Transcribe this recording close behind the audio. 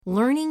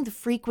Learning the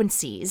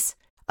frequencies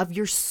of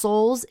your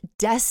soul's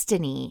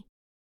destiny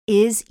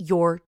is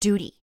your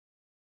duty.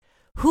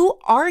 Who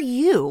are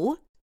you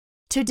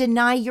to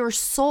deny your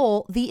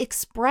soul the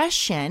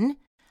expression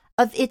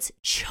of its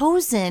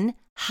chosen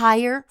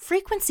higher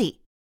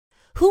frequency?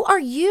 Who are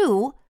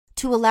you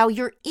to allow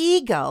your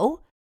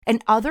ego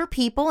and other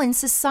people in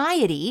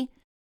society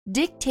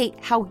dictate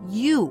how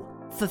you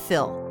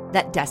fulfill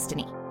that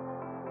destiny?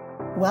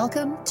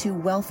 Welcome to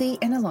Wealthy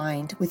and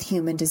Aligned with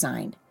Human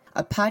Design,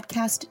 a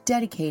podcast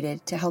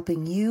dedicated to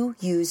helping you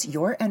use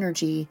your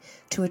energy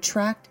to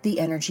attract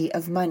the energy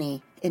of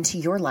money into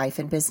your life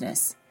and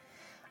business.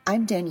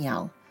 I'm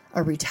Danielle,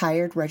 a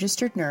retired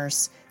registered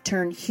nurse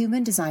turned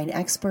human design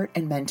expert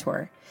and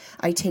mentor.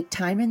 I take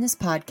time in this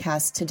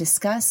podcast to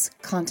discuss,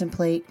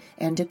 contemplate,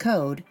 and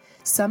decode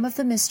some of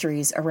the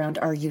mysteries around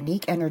our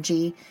unique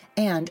energy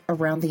and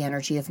around the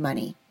energy of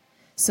money.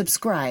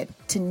 Subscribe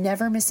to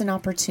never miss an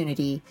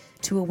opportunity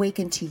to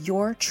awaken to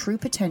your true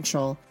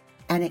potential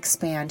and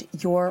expand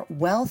your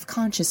wealth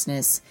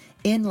consciousness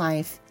in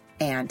life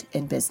and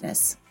in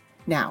business.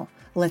 Now,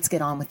 let's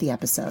get on with the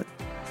episode.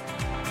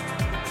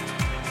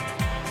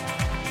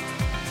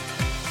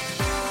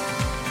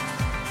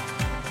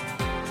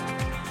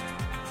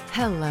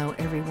 Hello,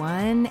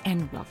 everyone,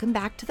 and welcome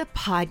back to the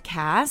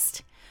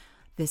podcast.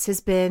 This has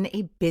been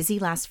a busy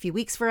last few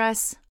weeks for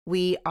us.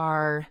 We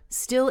are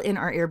still in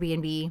our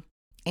Airbnb,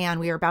 and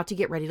we are about to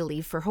get ready to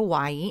leave for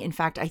Hawaii. In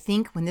fact, I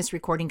think when this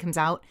recording comes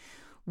out,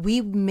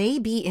 we may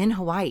be in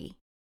Hawaii.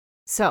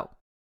 So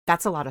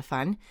that's a lot of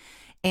fun.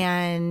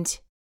 And,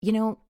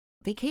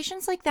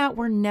 vacations like that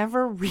were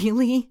never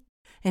really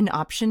an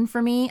option for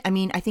me. I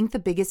mean, I think the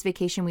biggest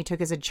vacation we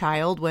took as a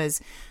child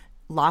was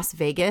Las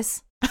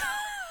Vegas,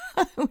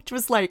 which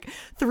was like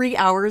 3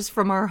 hours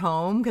from our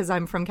home because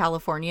I'm from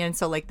California. And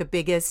so like the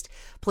biggest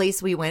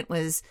place we went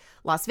was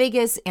Las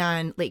Vegas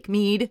and Lake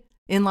Mead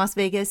in Las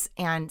Vegas.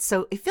 And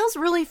so it feels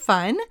really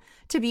fun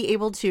to be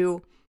able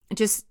to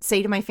just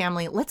say to my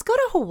family, let's go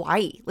to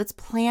Hawaii. Let's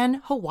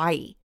plan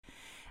Hawaii.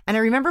 And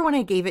I remember when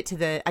I gave it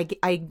to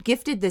I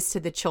gifted this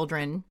to the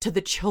children,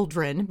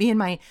 me and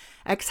my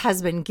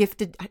ex-husband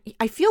gifted,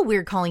 I feel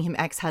weird calling him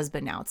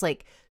ex-husband now. It's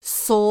like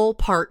soul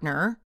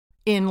partner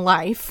in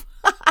life.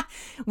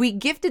 We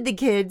gifted the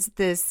kids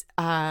this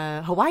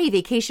Hawaii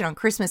vacation on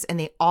Christmas, and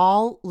they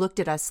all looked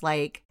at us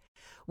like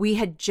we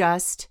had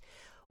just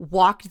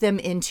walked them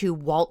into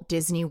Walt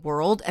Disney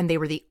World and they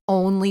were the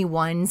only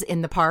ones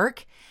in the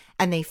park.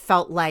 And they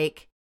felt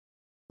like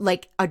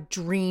a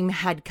dream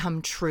had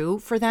come true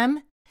for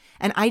them.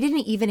 And I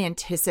didn't even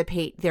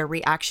anticipate their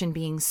reaction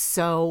being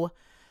so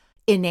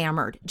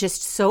enamored,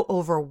 just so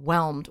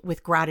overwhelmed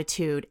with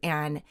gratitude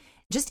and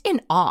just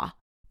in awe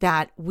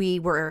that we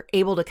were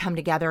able to come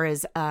together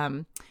as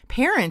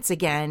parents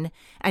again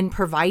and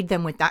provide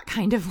them with that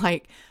kind of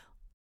like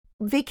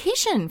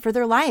vacation for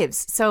their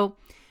lives. So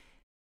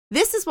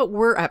this is what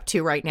we're up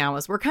to right now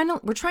is we're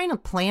trying to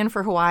plan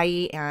for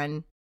Hawaii,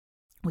 and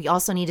we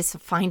also need to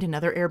find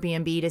another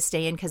Airbnb to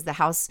stay in because the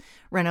house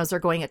renos are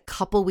going a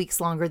couple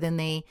weeks longer than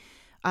they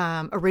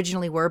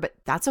originally were. But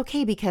that's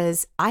okay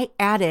because I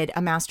added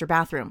a master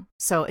bathroom.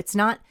 So it's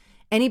not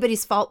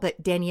anybody's fault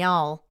but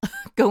Danielle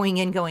going,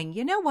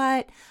 you know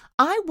what?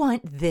 I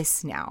want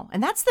this now.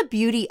 And that's the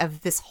beauty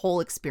of this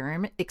whole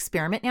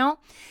experiment now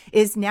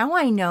is now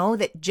I know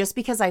that just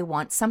because I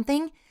want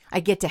something, I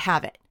get to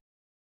have it,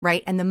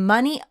 right? And the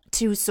money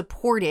to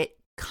support it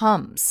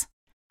comes.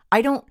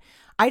 I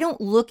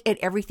don't look at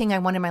everything I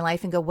want in my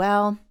life and go,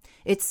 well,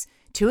 it's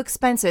too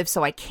expensive,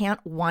 so I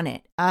can't want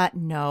it.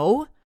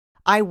 No,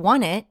 I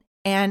want it,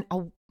 and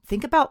I'll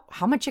think about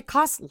how much it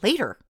costs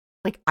later.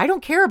 Like, I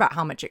don't care about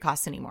how much it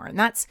costs anymore. And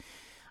that's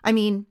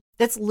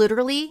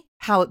literally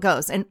how it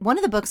goes. And one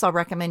of the books I'll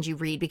recommend you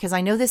read, because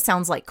I know this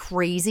sounds like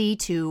crazy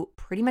to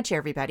pretty much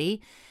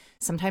everybody.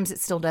 Sometimes it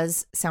still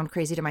does sound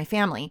crazy to my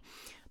family,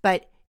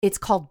 but it's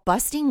called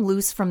Busting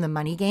Loose from the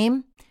Money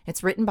Game.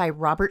 It's written by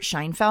Robert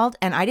Scheinfeld,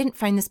 and I didn't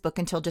find this book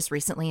until just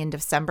recently in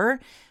December,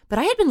 but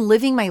I had been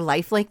living my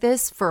life like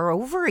this for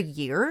over a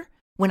year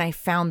when I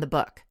found the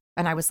book.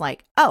 And I was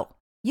like, oh,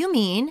 you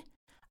mean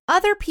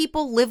other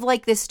people live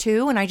like this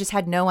too? And I just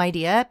had no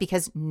idea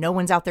because no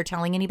one's out there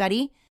telling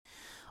anybody.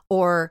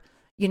 Or,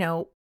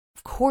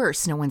 of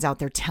course, no one's out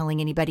there telling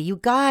anybody. You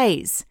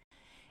guys,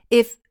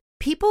 if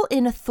people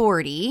in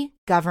authority,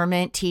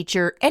 government,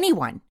 teacher,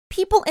 anyone,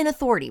 people in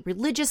authority,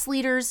 religious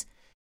leaders,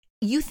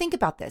 you think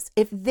about this.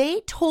 If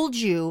they told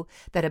you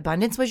that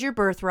abundance was your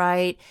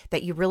birthright,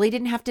 that you really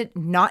didn't have to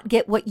not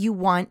get what you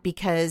want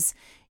because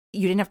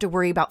you didn't have to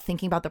worry about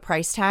thinking about the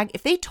price tag,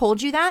 if they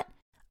told you that,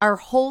 our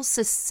whole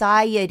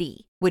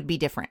society would be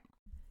different.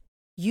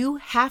 You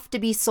have to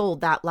be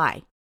sold that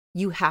lie.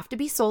 You have to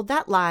be sold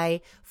that lie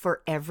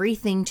for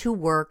everything to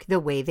work the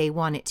way they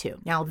want it to.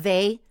 Now,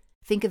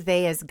 think of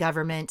they as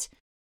government,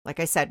 like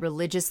I said,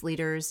 religious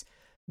leaders,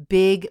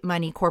 big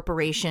money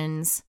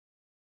corporations,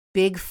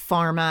 big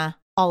pharma,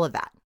 all of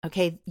that.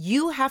 Okay.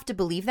 You have to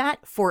believe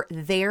that for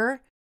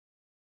their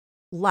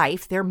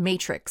life, their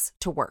matrix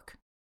to work.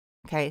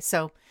 Okay.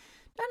 So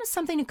kind of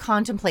something to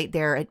contemplate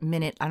there at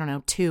minute,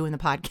 2 in the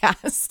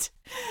podcast.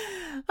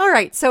 All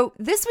right. So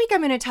this week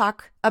I'm going to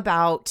talk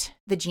about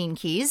the gene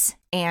keys,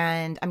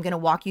 and I'm going to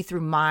walk you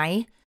through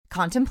my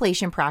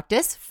contemplation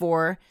practice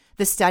for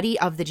the study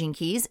of the gene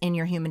keys in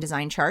your human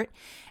design chart.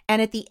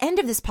 And at the end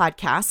of this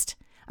podcast,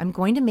 I'm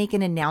going to make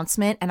an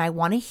announcement, and I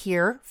want to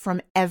hear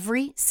from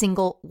every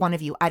single one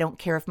of you. I don't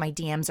care if my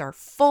DMs are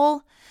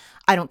full.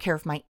 I don't care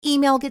if my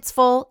email gets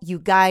full. You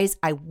guys,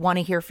 I want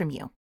to hear from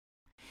you.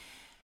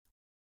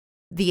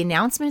 The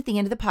announcement at the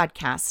end of the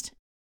podcast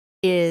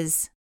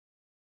is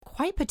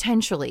quite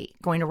potentially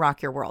going to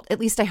rock your world.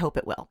 At least I hope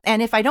it will.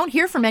 And if I don't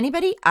hear from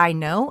anybody, I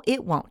know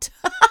it won't.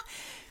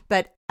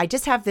 But I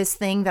just have this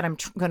thing that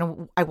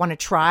I want to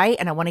try,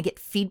 and I want to get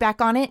feedback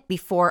on it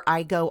before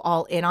I go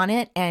all in on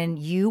it. And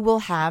you will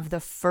have the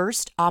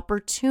first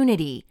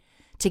opportunity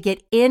to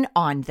get in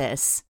on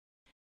this.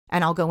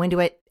 And I'll go into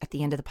it at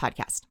the end of the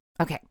podcast.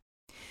 Okay.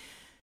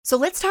 So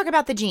let's talk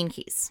about the gene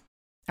keys.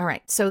 All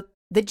right. So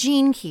the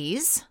gene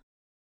keys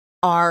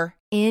are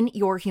in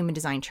your human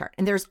design chart.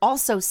 And there's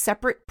also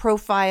separate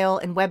profile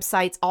and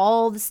websites,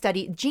 all the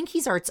study. Gene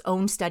keys are its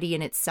own study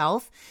in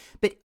itself,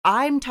 but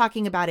I'm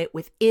talking about it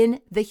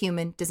within the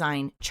human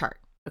design chart.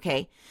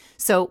 Okay.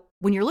 So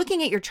when you're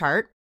looking at your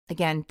chart,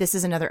 again, this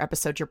is another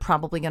episode you're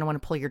probably going to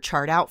want to pull your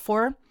chart out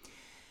for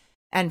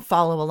and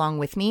follow along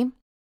with me.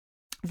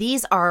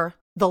 These are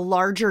the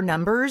larger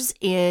numbers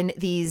in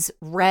these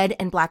red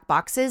and black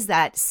boxes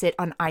that sit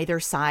on either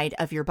side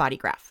of your body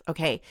graph.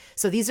 Okay.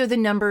 So these are the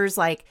numbers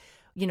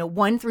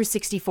 1 through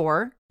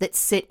 64 that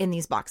sit in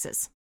these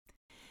boxes.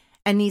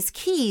 And these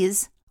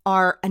keys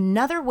are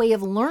another way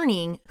of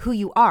learning who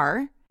you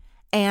are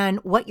and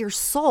what your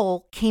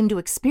soul came to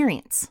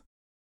experience.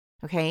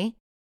 Okay.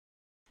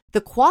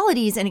 The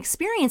qualities and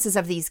experiences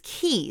of these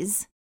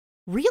keys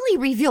really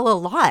reveal a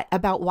lot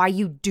about why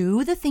you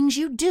do the things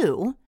you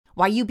do,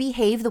 why you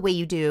behave the way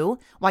you do,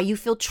 why you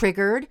feel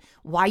triggered,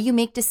 why you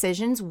make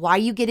decisions, why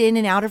you get in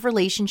and out of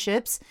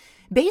relationships.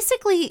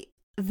 Basically,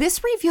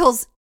 this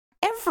reveals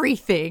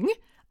everything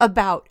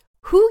about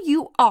who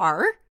you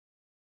are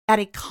at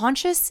a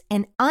conscious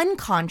and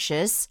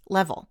unconscious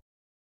level.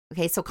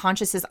 Okay, so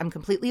conscious is I'm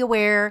completely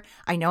aware.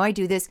 I know I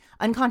do this.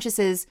 Unconscious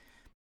is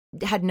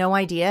had no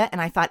idea, and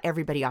I thought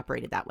everybody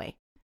operated that way.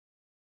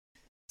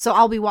 So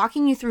I'll be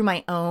walking you through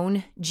my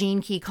own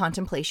gene key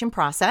contemplation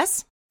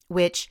process,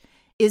 which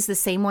is the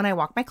same one I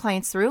walk my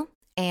clients through.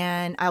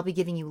 And I'll be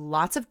giving you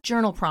lots of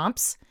journal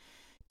prompts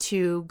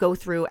to go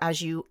through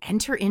as you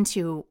enter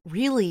into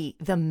really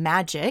the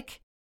magic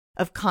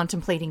of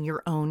contemplating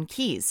your own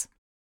keys.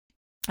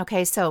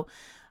 Okay, so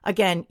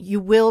again, you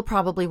will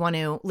probably want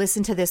to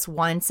listen to this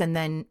once and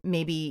then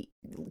maybe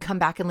come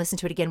back and listen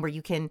to it again where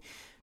you can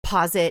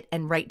pause it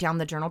and write down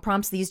the journal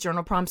prompts. These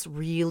journal prompts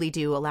really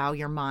do allow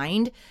your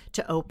mind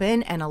to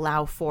open and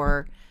allow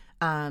for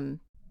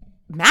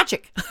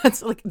magic.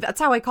 That's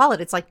how I call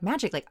it. It's like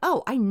magic. Like,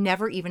 oh, I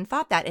never even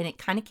thought that. And it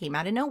kind of came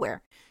out of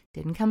nowhere.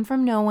 Didn't come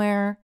from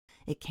nowhere.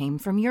 It came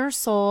from your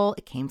soul.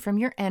 It came from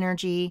your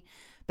energy.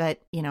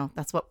 But,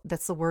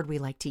 that's the word we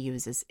like to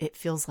use is it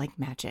feels like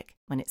magic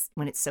when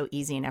it's so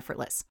easy and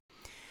effortless.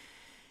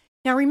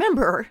 Now,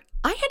 remember,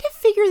 I had to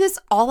figure this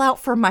all out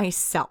for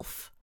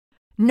myself.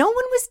 No one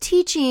was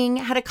teaching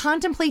how to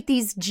contemplate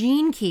these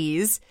gene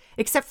keys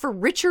except for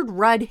Richard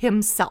Rudd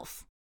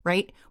himself,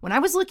 right? When I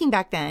was looking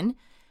back then,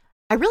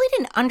 I really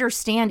didn't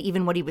understand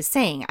even what he was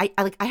saying. I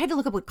had to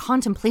look up what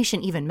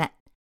contemplation even meant.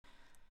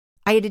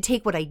 I had to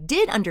take what I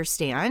did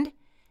understand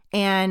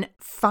and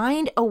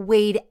find a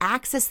way to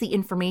access the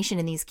information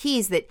in these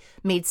keys that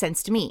made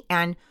sense to me.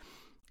 And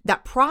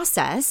that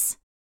process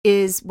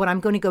is what I'm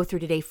going to go through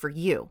today for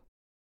you.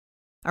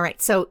 All right,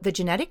 so the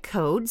genetic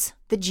codes,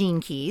 the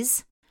gene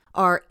keys,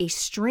 are a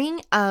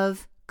string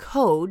of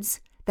codes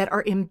that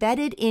are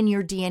embedded in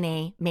your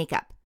DNA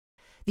makeup.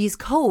 These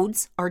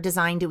codes are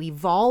designed to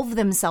evolve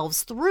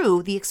themselves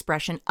through the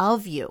expression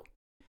of you.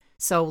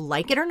 So,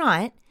 like it or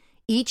not,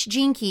 each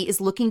gene key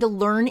is looking to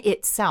learn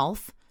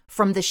itself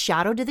from the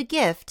shadow to the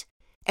gift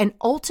and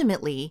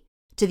ultimately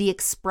to the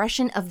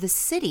expression of the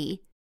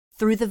city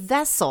through the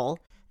vessel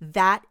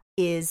that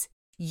is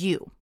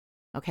you.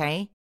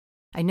 Okay?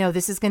 I know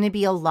this is going to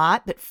be a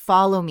lot, but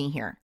follow me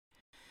here.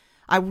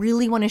 I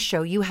really want to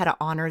show you how to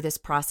honor this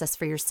process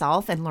for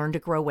yourself and learn to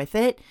grow with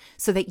it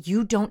so that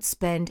you don't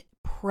spend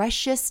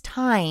precious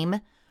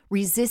time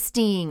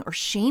resisting or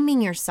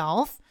shaming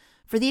yourself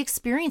for the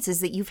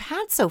experiences that you've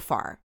had so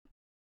far.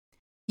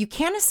 You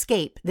can't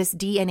escape this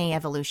DNA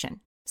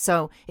evolution.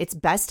 So it's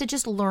best to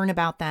just learn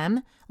about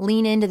them,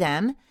 lean into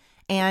them,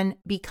 and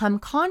become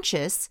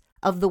conscious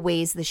of the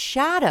ways the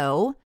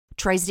shadow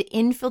tries to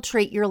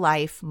infiltrate your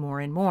life more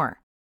and more.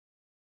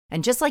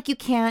 And just like you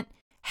can't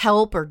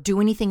help or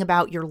do anything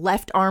about your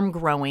left arm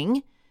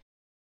growing,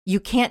 you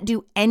can't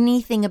do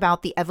anything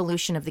about the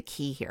evolution of the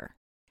key here.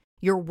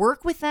 Your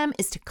work with them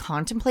is to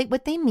contemplate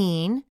what they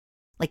mean,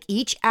 like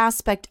each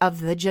aspect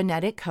of the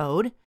genetic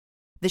code,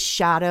 the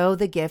shadow,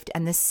 the gift,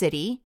 and the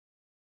city,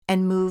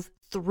 and move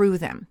through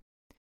them.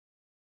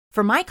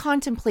 For my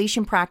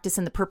contemplation practice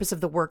and the purpose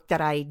of the work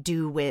that I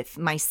do with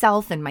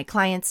myself and my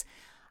clients,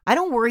 I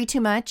don't worry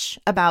too much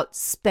about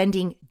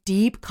spending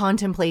deep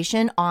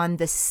contemplation on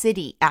the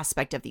siddhi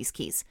aspect of these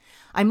keys.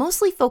 I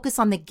mostly focus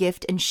on the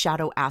gift and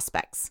shadow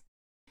aspects.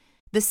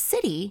 The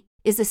siddhi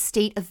is a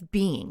state of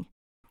being,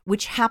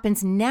 which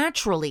happens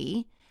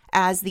naturally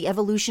as the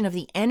evolution of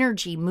the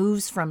energy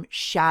moves from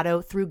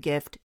shadow through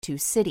gift to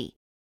siddhi.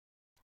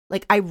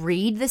 Like I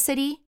read the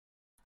siddhi,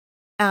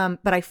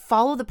 but I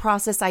follow the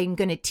process I'm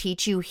going to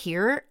teach you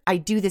here. I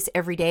do this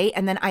every day,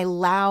 and then I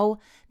allow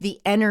the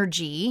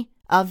energy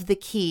of the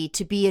key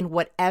to be in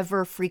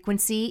whatever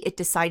frequency it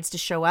decides to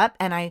show up,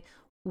 and I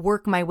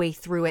work my way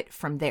through it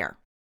from there.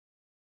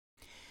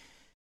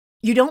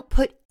 You don't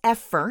put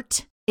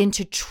effort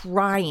into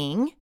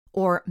trying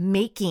or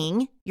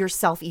making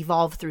yourself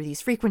evolve through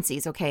these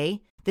frequencies,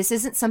 okay? This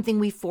isn't something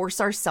we force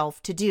ourselves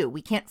to do.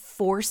 We can't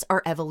force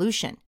our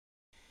evolution.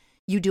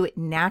 You do it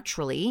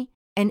naturally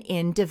and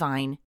in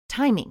divine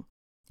timing.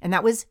 And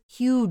that was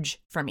huge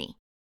for me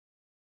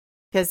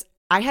because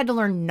I had to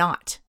learn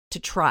not to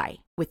try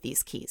with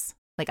these keys.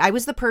 Like I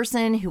was the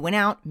person who went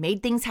out,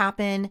 made things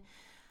happen.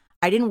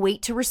 I didn't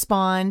wait to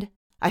respond.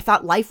 I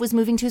thought life was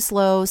moving too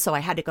slow, so I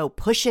had to go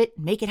push it,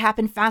 make it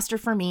happen faster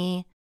for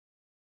me.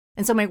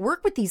 And so my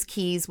work with these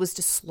keys was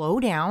to slow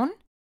down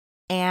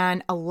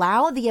and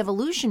allow the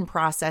evolution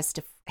process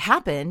to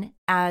happen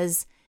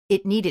as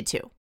it needed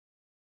to.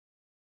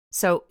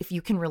 So if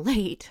you can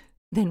relate,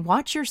 then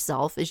watch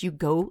yourself as you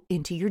go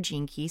into your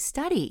Gene Key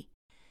study.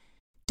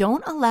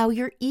 Don't allow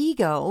your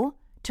ego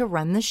to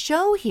run the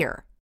show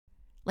here,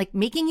 like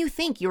making you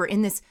think you're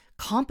in this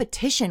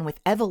competition with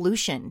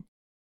evolution.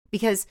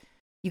 Because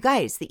you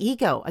guys, the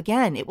ego,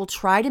 again, it will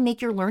try to make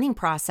your learning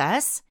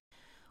process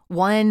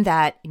one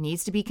that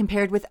needs to be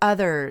compared with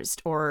others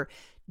or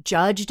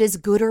judged as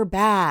good or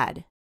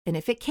bad. And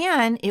if it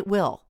can, it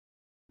will.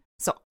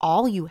 So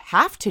all you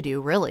have to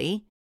do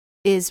really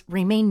is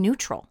remain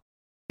neutral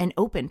and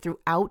open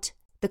throughout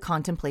the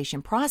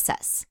contemplation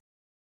process.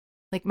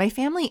 Like my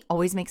family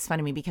always makes fun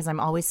of me because I'm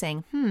always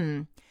saying,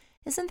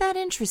 isn't that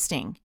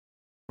interesting?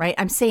 Right?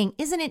 I'm saying,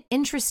 isn't it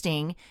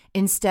interesting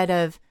instead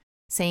of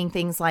saying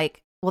things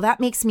like, well,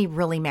 that makes me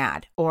really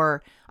mad,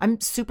 or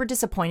I'm super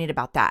disappointed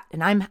about that,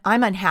 and I'm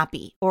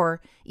unhappy, or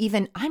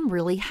even I'm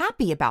really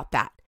happy about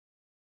that.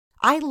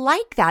 I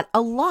like that a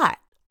lot.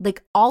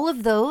 Like all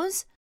of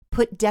those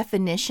put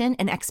definition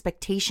and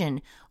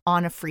expectation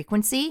on a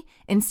frequency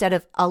instead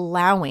of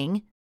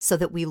allowing so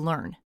that we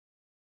learn.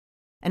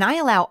 And I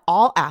allow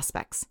all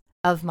aspects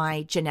of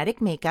my genetic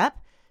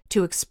makeup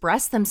to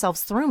express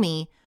themselves through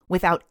me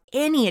without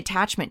any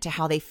attachment to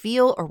how they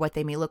feel or what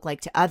they may look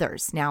like to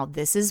others. Now,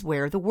 this is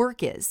where the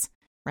work is,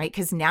 right?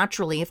 Because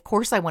naturally, of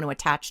course, I want to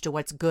attach to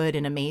what's good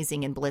and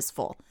amazing and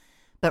blissful.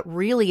 But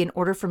really, in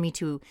order for me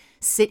to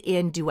sit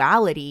in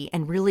duality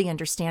and really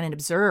understand and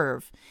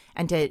observe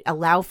and to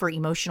allow for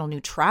emotional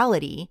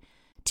neutrality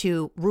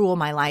to rule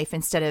my life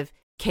instead of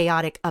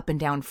chaotic up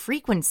and down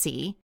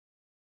frequency,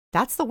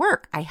 that's the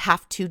work. I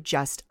have to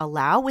just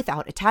allow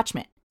without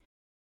attachment.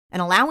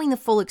 And allowing the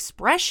full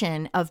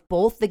expression of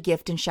both the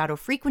gift and shadow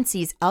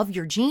frequencies of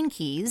your gene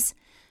keys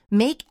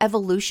make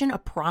evolution a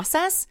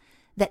process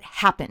that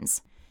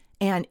happens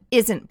and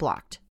isn't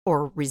blocked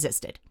or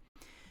resisted.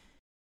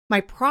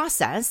 My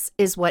process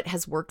is what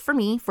has worked for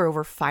me for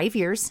over 5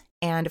 years.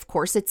 And of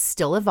course, it's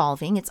still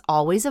evolving. It's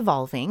always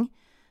evolving.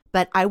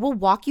 But I will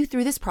walk you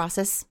through this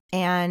process.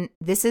 And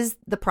this is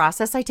the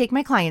process I take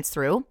my clients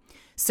through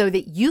so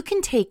that you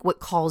can take what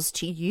calls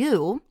to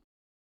you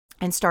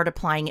and start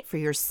applying it for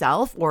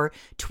yourself or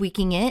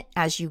tweaking it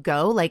as you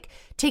go. Like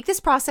take this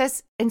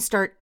process and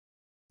start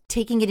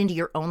taking it into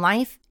your own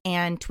life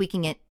and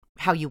tweaking it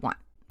how you want.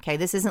 Okay.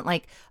 This isn't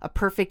like a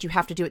perfect, you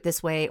have to do it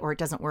this way or it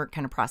doesn't work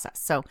kind of process.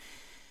 So,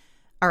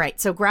 all right.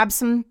 So grab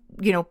some,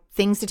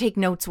 things to take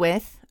notes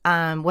with. What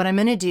I'm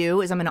going to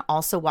do is I'm going to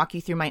also walk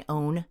you through my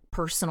own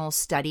personal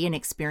study and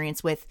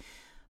experience with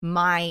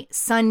my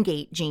Sun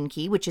Gate gene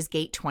key, which is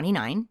gate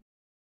 29.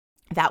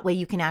 That way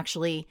you can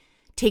actually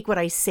take what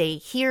I say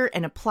here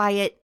and apply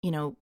it,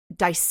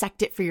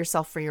 dissect it for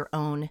yourself for your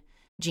own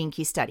gene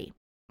key study.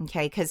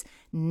 Okay. Because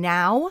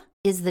now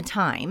is the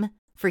time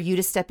for you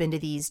to step into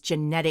these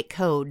genetic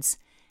codes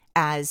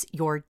as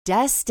your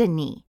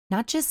destiny,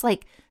 not just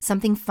like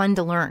something fun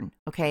to learn.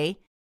 Okay.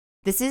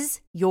 This is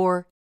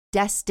your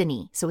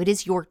destiny. So it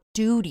is your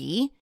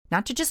duty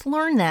not to just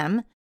learn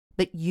them,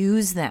 but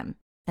use them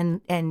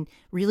and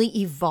really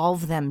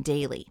evolve them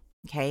daily.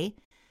 Okay.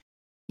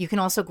 You can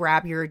also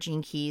grab your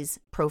Gene Keys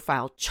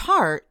profile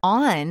chart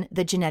on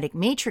the Genetic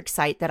Matrix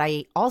site that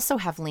I also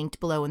have linked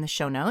below in the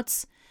show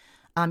notes.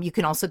 You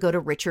can also go to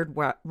Richard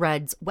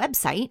Rudd's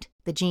website,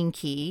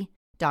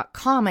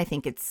 thegenekey.com. I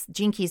think it's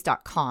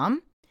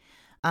genekeys.com.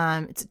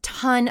 It's a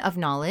ton of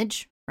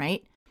knowledge,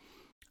 right?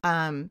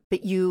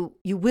 But you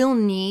will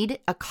need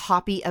a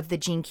copy of the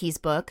Gene Keys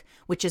book,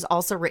 which is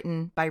also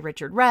written by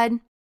Richard Rudd.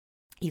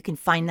 You can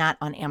find that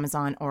on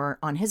Amazon or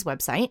on his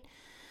website.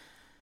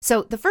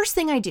 So the first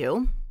thing I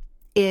do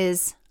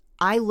is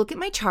I look at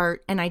my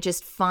chart and I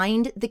just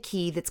find the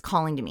key that's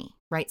calling to me,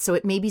 right? So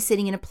it may be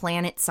sitting in a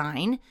planet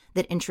sign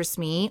that interests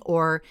me,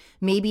 or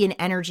maybe an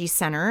energy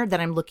center that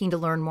I'm looking to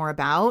learn more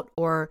about,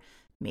 or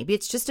maybe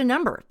it's just a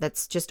number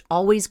that's just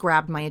always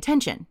grabbed my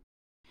attention.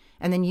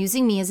 And then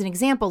using me as an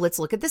example, let's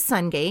look at the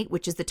sun gate,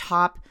 which is the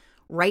top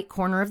right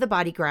corner of the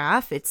body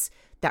graph. It's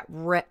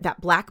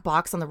that black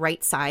box on the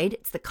right side.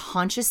 It's the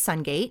conscious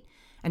sun gate.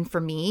 And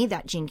for me,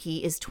 that gene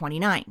key is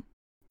 29.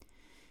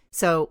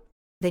 So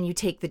then you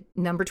take the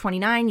number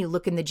 29, you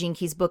look in the Gene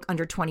Keys book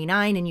under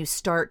 29, and you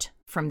start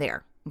from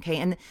there. Okay.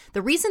 And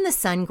the reason the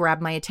sun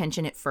grabbed my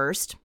attention at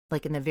first,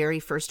 like in the very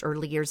first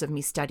early years of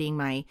me studying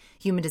my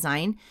human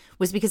design,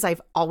 was because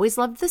I've always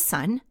loved the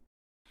sun.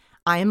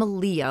 I am a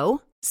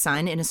Leo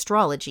sun in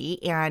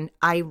astrology, and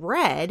I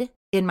read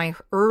in my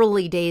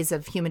early days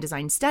of human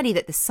design study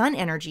that the sun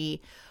energy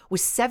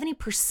was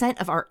 70%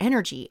 of our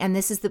energy. And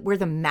this is where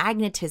the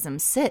magnetism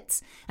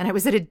sits. And I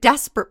was at a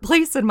desperate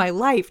place in my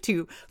life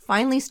to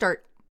finally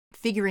start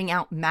figuring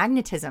out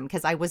magnetism,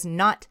 because I was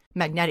not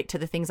magnetic to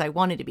the things I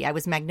wanted to be. I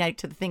was magnetic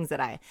to the things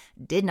that I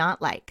did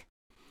not like.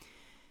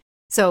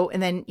 So,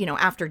 and then,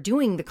 after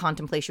doing the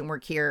contemplation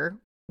work here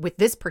with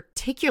this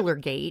particular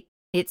gate,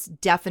 it's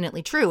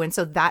definitely true. And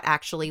so that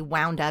actually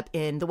wound up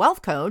in the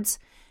wealth codes,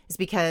 is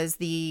because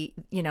the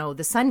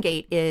sun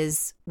gate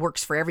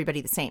works for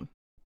everybody the same.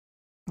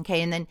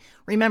 Okay. And then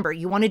remember,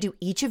 you want to do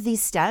each of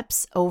these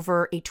steps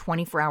over a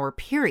 24-hour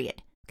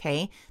period.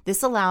 Okay.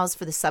 This allows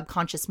for the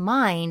subconscious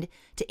mind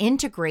to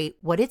integrate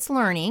what it's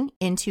learning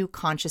into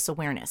conscious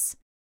awareness.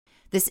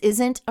 This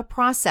isn't a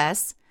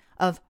process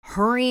of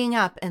hurrying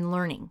up and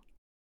learning.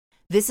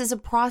 This is a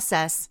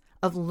process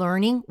of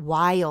learning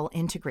while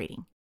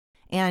integrating.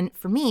 And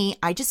for me,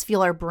 I just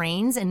feel our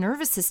brains and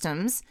nervous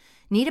systems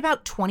need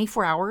about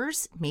 24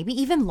 hours, maybe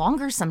even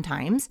longer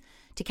sometimes,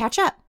 to catch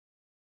up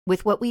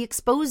with what we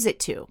expose it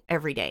to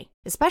every day,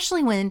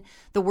 especially when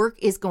the work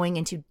is going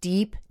into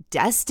deep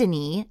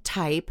destiny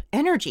type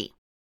energy.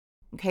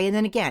 Okay. And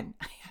then again,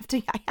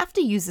 I have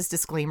to use this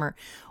disclaimer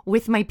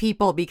with my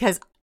people, because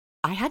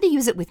I had to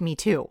use it with me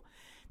too.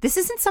 This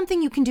isn't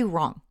something you can do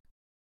wrong.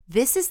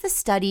 This is the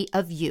study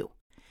of you.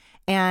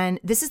 And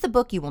this is the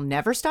book you will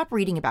never stop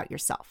reading about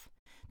yourself.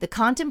 The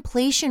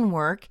contemplation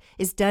work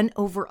is done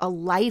over a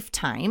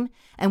lifetime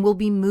and will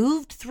be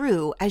moved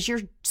through as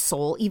your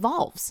soul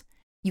evolves.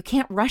 You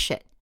can't rush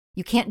it.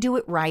 You can't do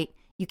it right.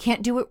 You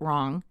can't do it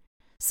wrong.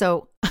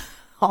 So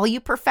all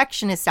you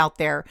perfectionists out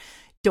there,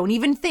 don't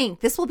even think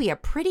this will be a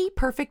pretty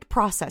perfect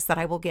process that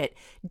I will get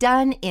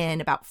done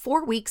in about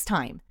 4 weeks'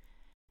 time.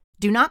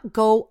 Do not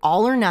go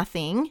all or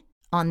nothing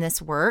on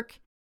this work.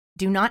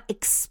 Do not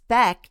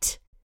expect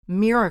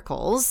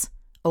miracles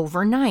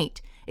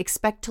overnight.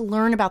 Expect to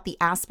learn about the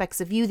aspects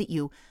of you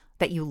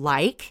that you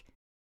like,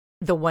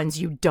 the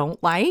ones you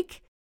don't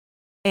like,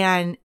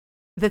 and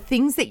the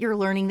things that you're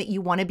learning that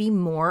you want to be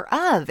more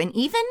of, and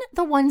even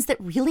the ones that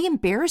really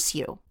embarrass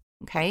you.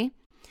 Okay.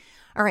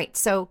 All right.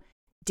 So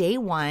day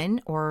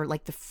one, or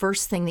like the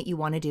first thing that you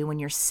want to do when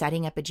you're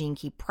setting up a Gene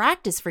Key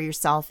practice for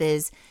yourself,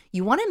 is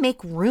you want to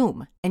make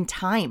room and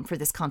time for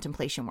this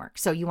contemplation work.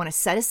 So you want to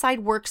set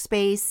aside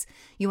workspace,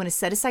 you want to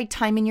set aside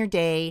time in your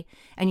day,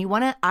 and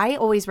I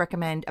always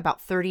recommend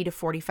about 30 to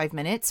 45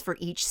 minutes for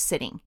each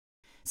sitting.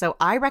 So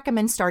I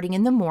recommend starting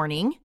in the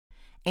morning,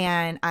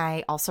 and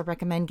I also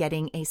recommend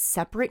getting a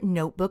separate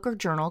notebook or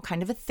journal,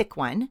 kind of a thick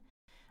one,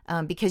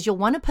 because you'll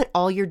want to put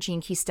all your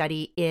Gene Key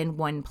study in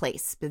one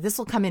place. But this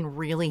will come in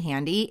really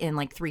handy in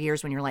like 3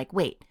 years when you're like,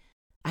 wait,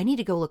 I need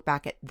to go look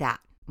back at that.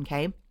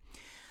 Okay.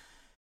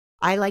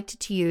 I like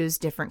to use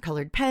different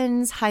colored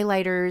pens,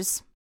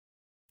 highlighters.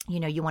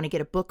 You want to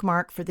get a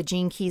bookmark for the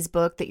Gene Keys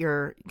book that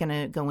you're going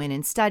to go in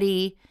and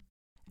study.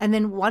 And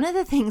then one of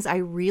the things I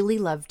really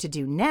love to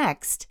do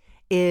next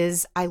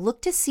is I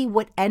look to see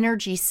what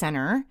energy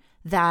center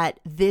that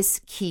this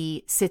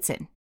key sits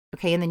in.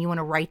 Okay. And then you want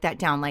to write that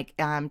down. Like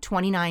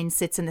 29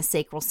 sits in the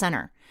sacral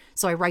center.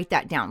 So I write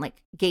that down,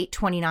 like gate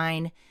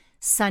 29,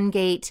 sun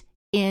gate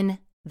in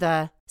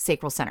the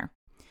sacral center.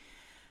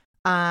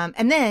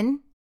 And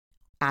then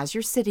as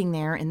you're sitting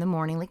there in the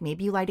morning, like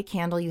maybe you light a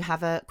candle, you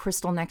have a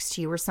crystal next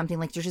to you or something,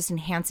 like you're just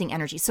enhancing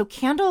energy. So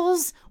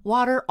candles,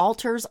 water,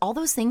 altars, all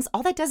those things,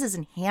 all that does is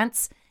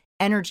enhance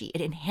energy.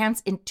 It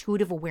enhances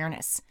intuitive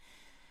awareness.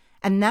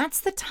 And that's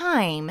the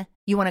time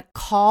you want to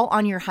call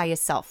on your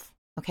highest self.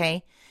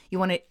 Okay. You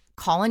want to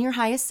call on your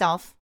highest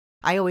self.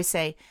 I always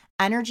say,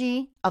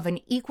 energy of an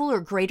equal or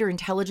greater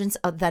intelligence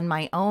than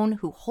my own,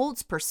 who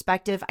holds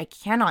perspective I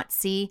cannot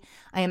see.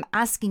 I am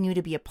asking you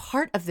to be a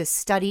part of this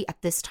study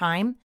at this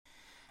time.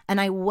 And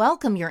I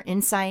welcome your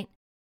insight.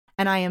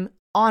 And I am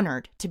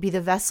honored to be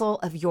the vessel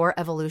of your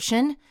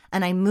evolution.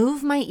 And I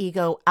move my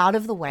ego out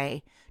of the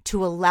way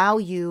to allow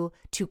you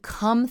to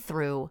come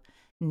through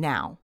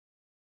now.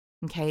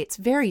 Okay. It's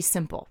very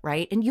simple,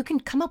 right? And you can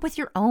come up with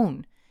your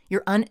own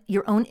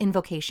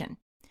invocation.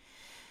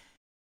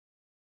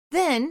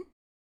 Then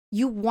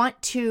you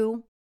want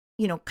to,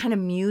 kind of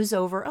muse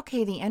over,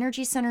 okay, the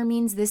energy center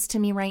means this to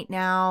me right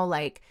now.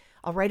 Like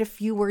I'll write a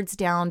few words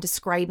down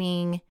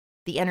describing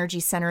the energy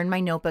center in my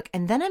notebook,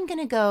 and then I'm going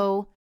to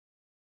go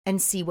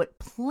and see what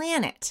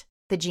planet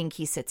the Gene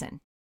Key sits in.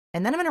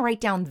 And then I'm going to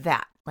write down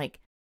that, like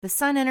the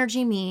sun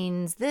energy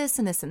means this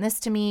and this and this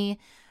to me.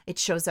 It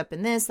shows up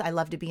in this. I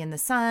love to be in the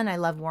sun. I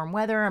love warm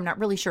weather. I'm not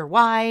really sure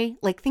why,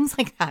 like things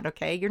like that.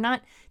 Okay.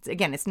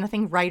 It's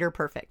nothing right or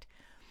perfect.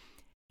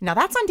 Now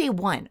that's on day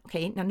 1.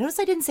 Okay. Now notice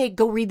I didn't say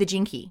go read the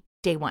Gene Key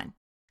day 1.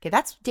 Okay.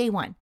 That's day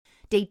 1.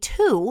 Day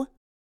 2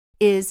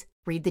 is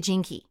read the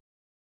Gene Key.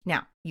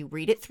 Now you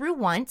read it through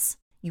once.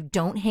 You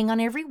don't hang on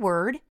every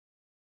word.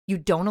 You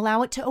don't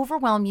allow it to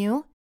overwhelm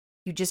you.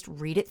 You just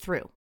read it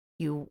through.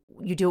 You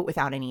do it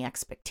without any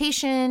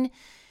expectation.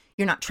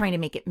 You're not trying to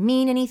make it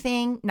mean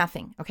anything,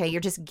 nothing. Okay.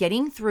 You're just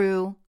getting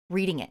through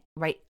reading it,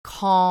 right?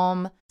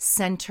 Calm,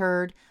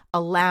 centered,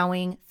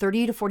 allowing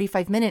 30 to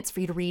 45 minutes for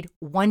you to read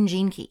one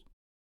Gene Key.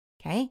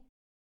 Okay.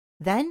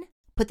 Then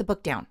put the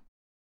book down.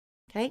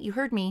 Okay. You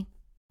heard me.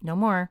 No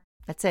more.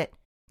 That's it.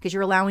 Because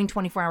you're allowing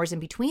 24 hours in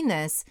between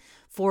this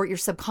for your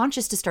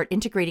subconscious to start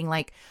integrating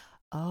like,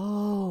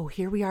 oh,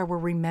 here we are. We're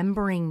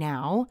remembering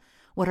now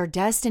what our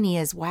destiny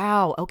is.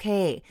 Wow.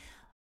 Okay.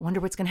 Wonder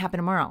what's going to happen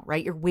tomorrow,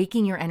 right? You're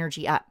waking your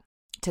energy up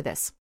to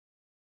this.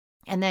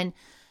 And then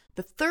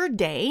the third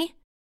day,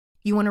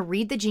 you want to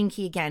read the Gene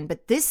Key again,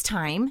 but this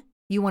time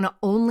you want to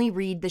only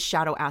read the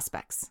shadow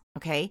aspects.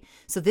 Okay.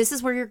 So this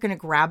is where you're going to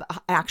grab an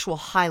actual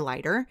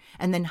highlighter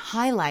and then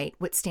highlight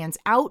what stands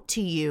out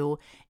to you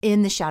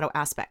in the shadow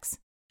aspects.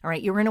 All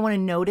right. You're going to want to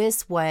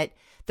notice what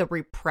the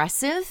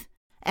repressive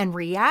and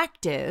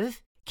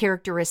reactive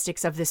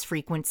characteristics of this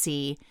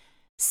frequency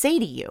say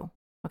to you.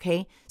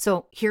 Okay.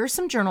 So here are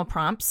some journal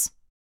prompts.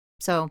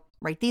 So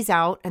write these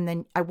out. And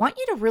then I want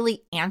you to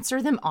really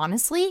answer them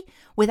honestly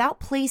without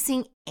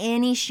placing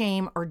any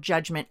shame or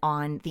judgment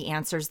on the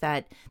answers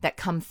that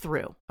come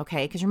through.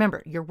 Okay. Because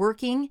remember, you're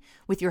working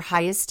with your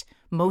highest,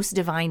 most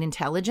divine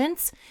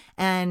intelligence.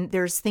 And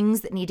there's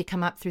things that need to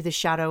come up through the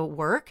shadow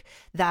work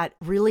that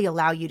really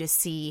allow you to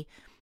see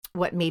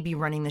what may be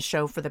running the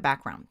show for the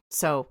background.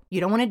 So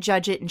you don't want to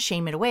judge it and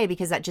shame it away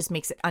because that just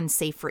makes it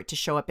unsafe for it to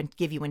show up and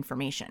give you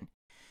information.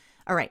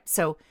 All right.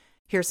 So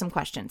here's some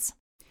questions.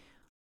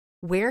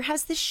 Where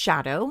has the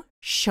shadow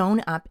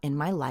shown up in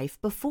my life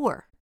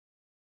before?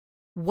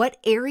 What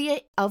area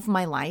of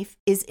my life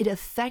is it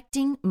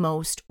affecting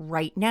most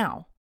right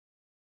now?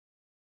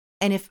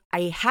 And if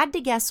I had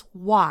to guess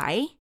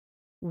why,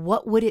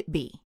 what would it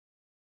be?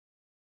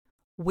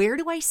 Where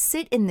do I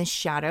sit in this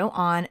shadow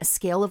on a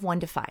scale of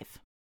 1 to 5?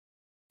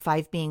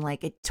 5 being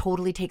like it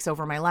totally takes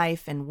over my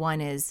life, and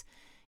 1 is,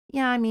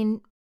 yeah, I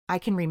mean, I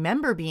can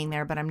remember being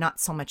there, but I'm not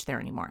so much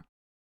there anymore.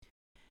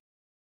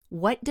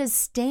 What does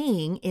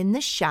staying in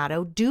the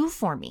shadow do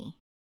for me?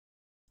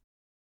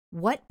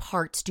 What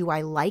parts do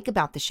I like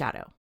about the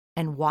shadow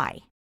and why?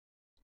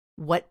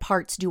 What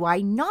parts do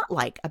I not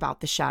like about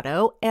the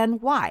shadow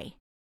and why?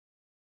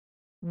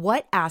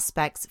 What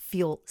aspects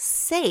feel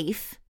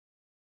safe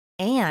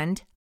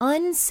and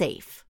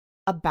unsafe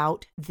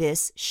about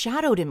this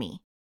shadow to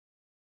me?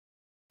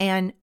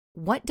 And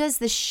what does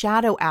the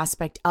shadow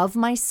aspect of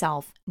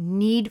myself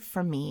need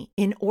from me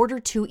in order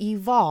to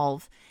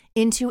evolve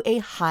into a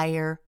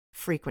higher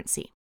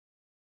frequency?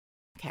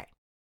 Okay,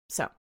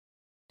 so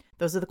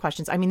those are the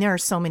questions. I mean, there are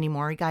so many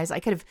more, guys. I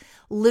could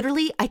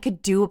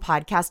do a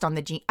podcast on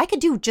the Gene. I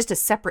could do just a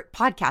separate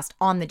podcast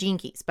on the Gene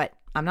Keys, but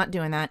I'm not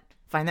doing that.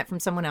 Find that from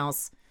someone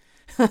else.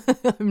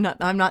 I'm not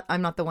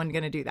the one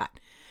going to do that.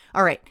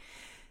 All right.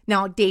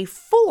 Now, day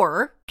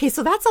 4. Okay,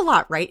 so that's a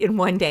lot, right? In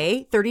one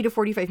day, 30 to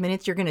 45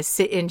 minutes, you're going to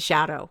sit in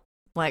shadow.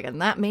 Like,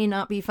 and that may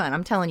not be fun.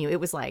 I'm telling you, it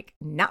was like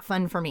not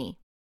fun for me.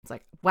 It's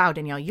like, wow,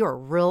 Danielle, you're a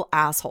real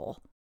asshole.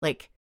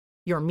 Like,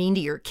 you're mean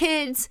to your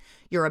kids.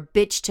 You're a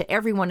bitch to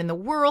everyone in the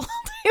world.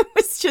 It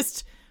was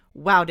just,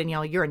 wow,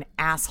 Danielle, you're an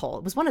asshole.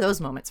 It was one of those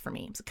moments for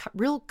me. It was a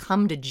real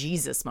come to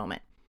Jesus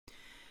moment.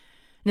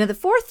 Now, the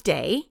 4th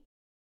day,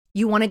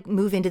 you want to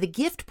move into the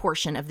gift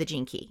portion of the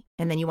Gene Key.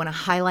 And then you want to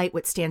highlight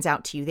what stands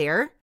out to you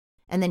there.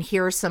 And then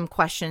here are some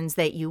questions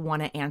that you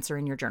want to answer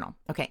in your journal.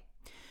 Okay.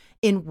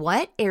 In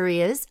what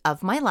areas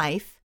of my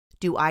life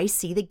do I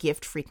see the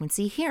gift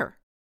frequency here?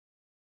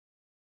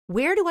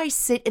 Where do I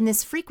sit in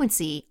this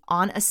frequency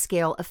on a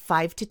scale of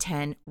 5 to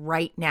 10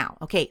 right now?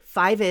 Okay,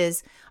 5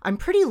 is I'm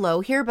pretty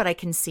low here, but I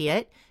can see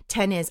it.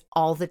 10 is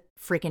all the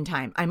freaking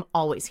time. I'm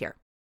always here.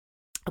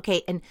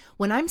 Okay, and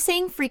when I'm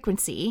saying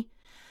frequency,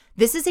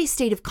 this is a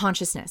state of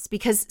consciousness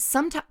because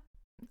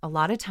a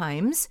lot of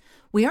times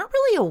we aren't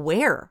really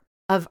aware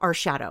of our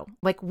shadow.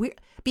 Like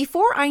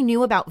before I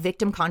knew about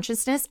victim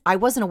consciousness, I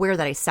wasn't aware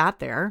that I sat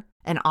there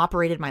and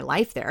operated my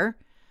life there.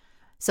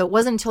 So it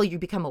wasn't until you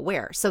become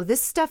aware. So this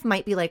stuff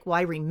might be like, well,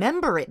 I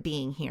remember it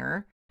being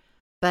here,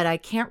 but I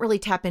can't really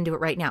tap into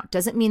it right now.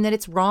 Doesn't mean that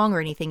it's wrong or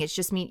anything. It's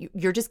just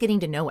you're just getting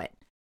to know it.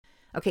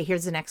 Okay,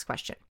 here's the next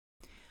question.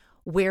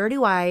 Where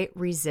do I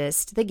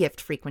resist the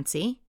gift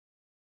frequency?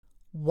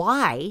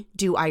 Why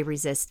do I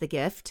resist the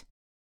gift?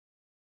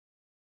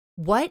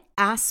 What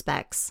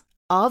aspects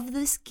of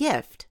this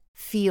gift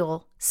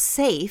feel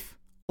safe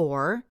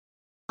or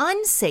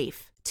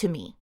unsafe to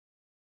me?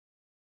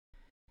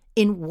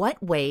 In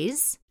what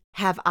ways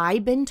have I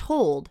been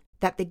told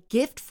that the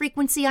gift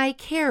frequency I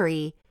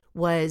carry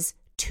was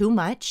too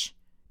much,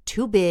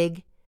 too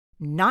big,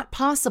 not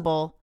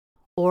possible,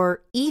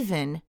 or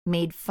even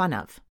made fun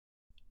of?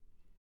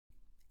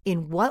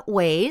 In what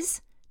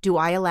ways do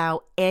I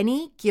allow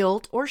any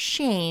guilt or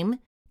shame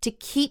to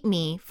keep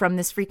me from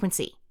this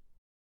frequency?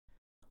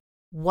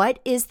 What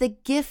is the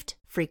gift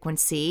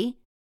frequency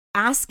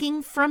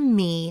asking from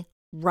me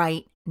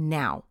right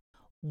now?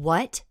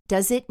 What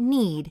does it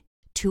need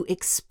to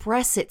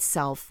express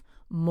itself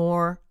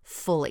more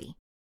fully?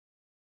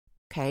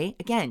 Okay,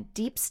 again,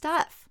 deep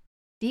stuff.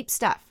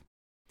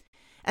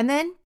 And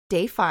then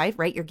day 5,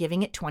 right? You're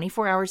giving it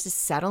 24 hours to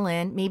settle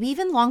in, maybe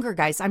even longer,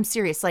 guys. I'm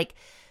serious. Like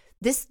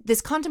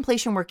this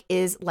contemplation work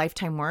is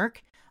lifetime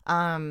work.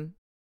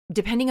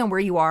 Depending on where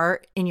you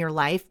are in your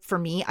life, for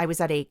me, I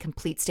was at a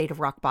complete state of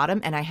rock bottom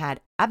and I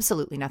had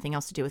absolutely nothing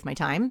else to do with my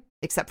time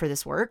except for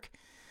this work.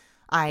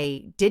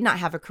 I did not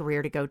have a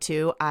career to go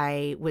to.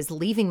 I was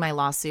leaving my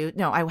lawsuit.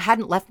 No, I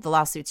hadn't left the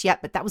lawsuits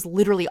yet, but that was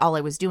literally all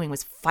I was doing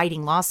was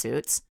fighting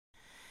lawsuits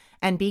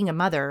and being a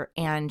mother.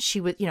 And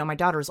she was, my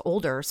daughter was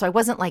older. So I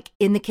wasn't like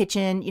in the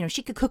kitchen,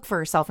 she could cook for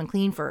herself and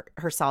clean for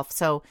herself.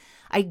 So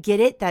I get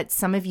it that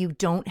some of you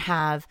don't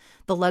have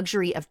the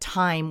luxury of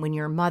time when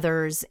you're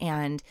mothers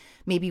and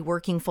maybe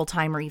working full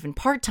time or even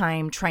part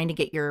time trying to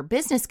get your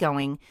business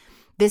going.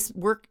 This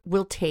work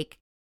will take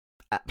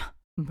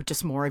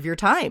just more of your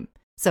time.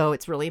 So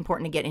it's really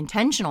important to get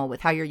intentional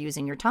with how you're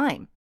using your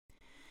time.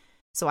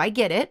 So I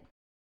get it,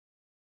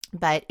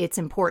 but it's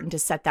important to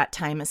set that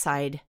time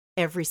aside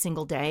every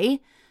single day,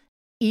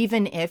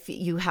 even if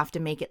you have to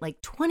make it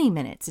like 20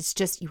 minutes. It's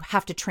just you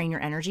have to train your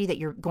energy that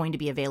you're going to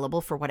be available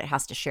for what it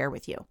has to share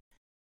with you.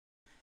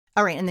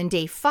 All right, and then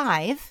day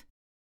 5,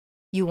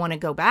 you want to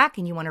go back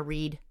and you want to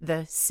read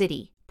the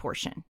city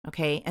portion,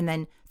 okay? And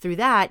then through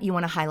that, you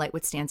want to highlight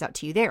what stands out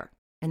to you there.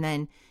 And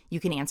then you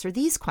can answer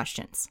these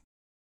questions.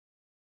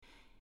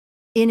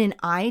 In an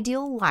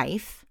ideal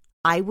life,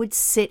 I would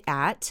sit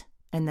at,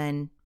 and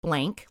then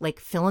blank, like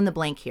fill in the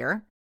blank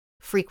here,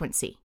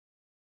 frequency.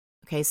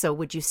 Okay, so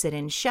would you sit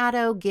in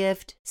shadow,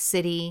 gift,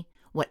 city?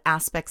 What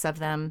aspects of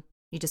them?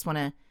 You just want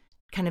to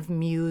kind of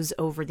muse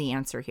over the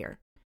answer here.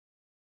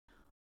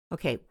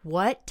 Okay,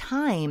 what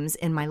times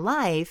in my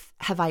life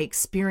have I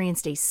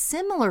experienced a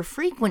similar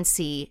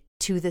frequency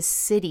to the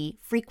city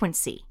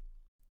frequency?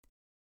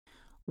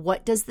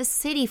 What does the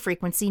city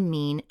frequency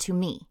mean to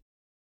me?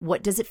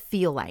 What does it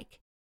feel like?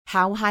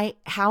 How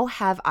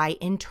have I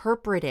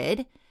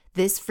interpreted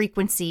this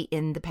frequency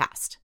in the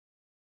past?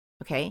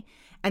 Okay.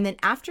 And then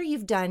after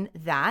you've done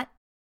that,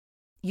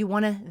 you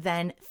want to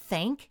then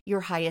thank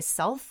your highest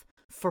self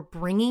for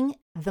bringing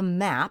the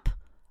map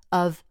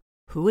of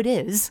who it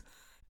is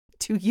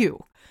to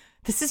you.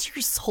 This is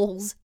your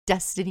soul's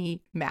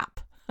destiny map.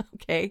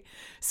 Okay.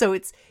 So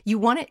you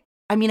want it.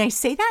 I mean, I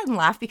say that and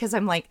laugh because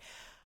I'm like,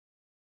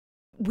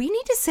 we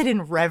need to sit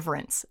in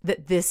reverence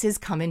that this has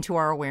come into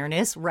our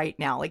awareness right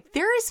now. Like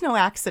there is no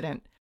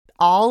accident.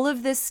 All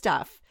of this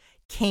stuff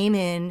came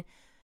in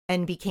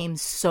and became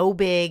so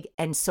big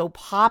and so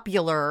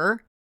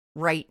popular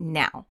right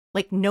now.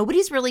 Like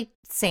nobody's really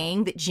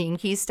saying that Gene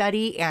Key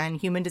study and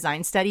human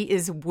design study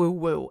is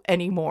woo-woo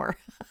anymore.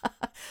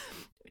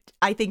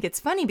 I think it's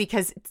funny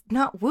because it's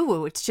not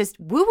woo-woo. It's just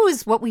woo-woo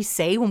is what we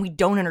say when we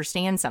don't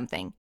understand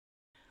something.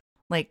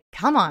 Like,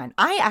 come on,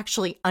 I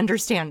actually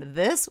understand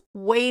this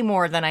way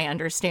more than I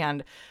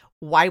understand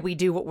why we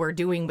do what we're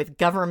doing with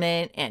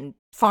government and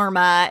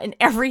pharma and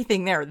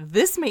everything there.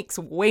 This makes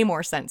way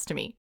more sense to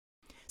me.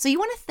 So you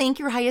want to thank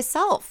your highest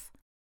self.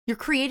 You're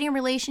creating a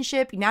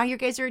relationship. Now you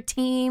guys are a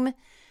team.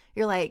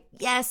 You're like,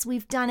 yes,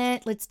 we've done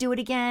it. Let's do it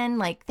again.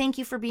 Like, thank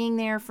you for being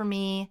there for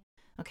me.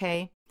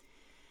 Okay.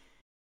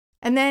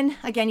 And then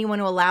again, you want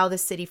to allow the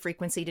city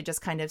frequency to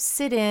just kind of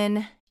sit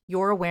in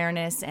your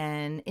awareness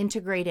and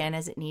integrate in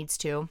as it needs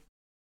to.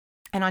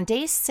 And on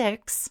day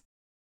 6,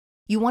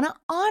 you want to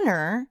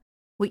honor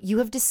what you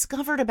have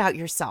discovered about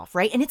yourself,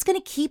 right? And it's going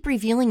to keep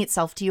revealing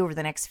itself to you over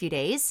the next few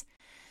days.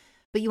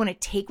 But you want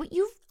to take what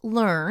you've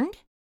learned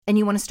and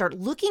you want to start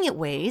looking at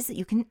ways that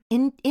you can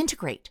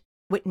integrate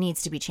what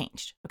needs to be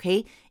changed,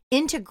 okay?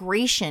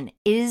 Integration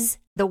is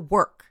the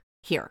work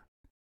here,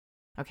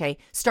 okay?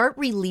 Start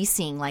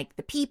releasing like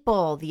the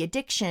people, the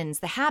addictions,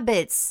 the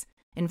habits,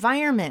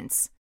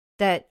 environments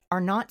that are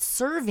not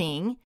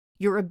serving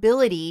your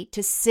ability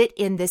to sit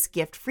in this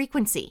gift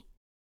frequency.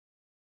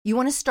 You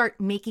want to start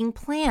making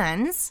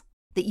plans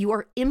that you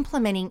are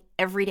implementing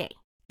every day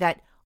that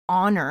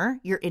honor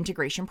your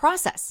integration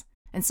process.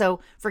 And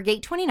so for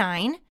gate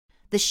 29,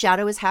 the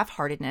shadow is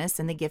half-heartedness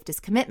and the gift is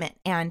commitment.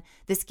 And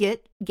this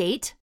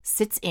gate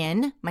sits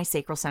in my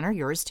sacral center,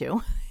 yours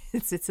too.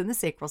 It sits in the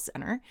sacral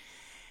center.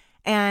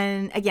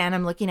 And again,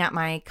 I'm looking at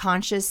my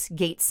conscious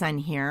gate sun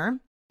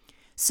here.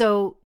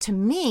 So to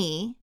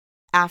me,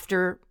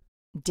 after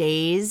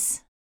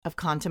days of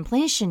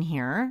contemplation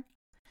here,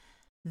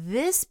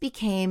 this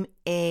became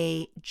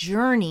a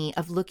journey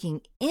of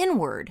looking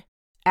inward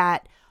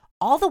at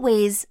all the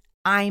ways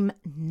I'm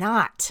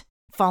not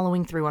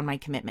following through on my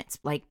commitments,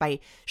 like by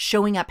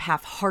showing up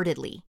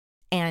half-heartedly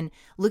and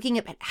looking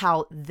at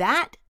how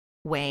that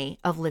way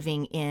of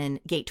living in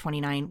Gate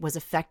 29 was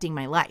affecting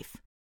my life.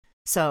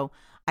 So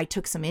I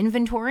took some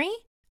inventory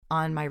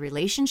on my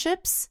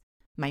relationships,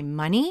 my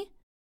money,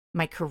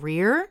 my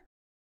career,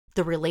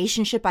 the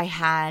relationship I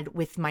had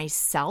with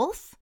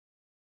myself,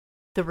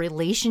 the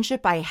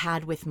relationship I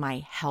had with my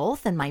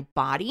health and my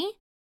body.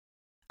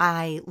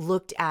 I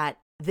looked at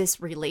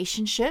this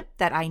relationship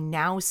that I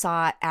now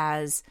saw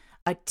as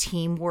a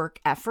teamwork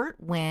effort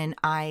when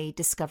I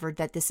discovered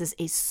that this is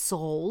a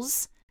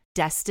soul's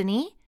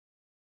destiny,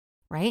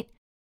 right?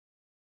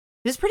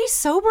 It was pretty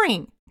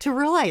sobering to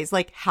realize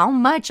like how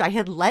much I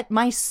had let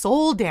my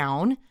soul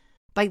down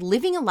by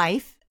living a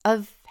life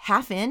of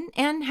half in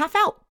and half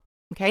out,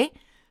 okay?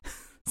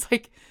 It's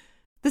like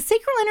the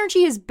sacral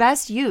energy is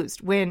best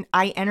used when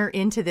I enter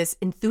into this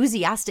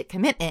enthusiastic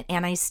commitment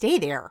and I stay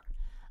there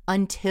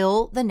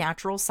until the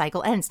natural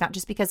cycle ends. Not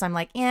just because I'm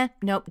like,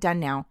 nope, done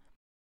now.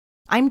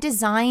 I'm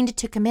designed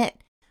to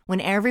commit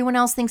when everyone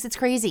else thinks it's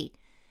crazy.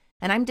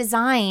 And I'm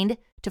designed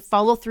to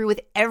follow through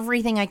with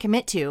everything I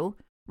commit to,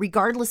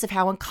 regardless of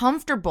how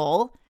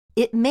uncomfortable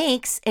it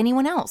makes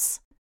anyone else.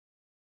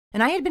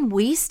 And I had been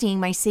wasting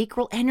my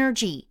sacral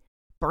energy,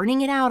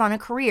 burning it out on a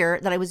career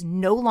that I was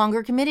no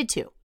longer committed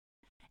to.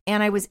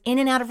 And I was in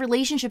and out of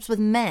relationships with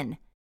men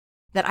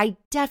that I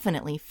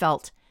definitely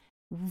felt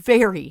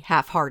very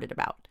half-hearted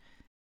about.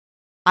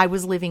 I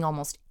was living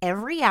almost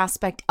every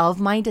aspect of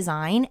my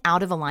design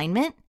out of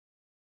alignment,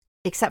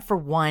 except for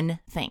one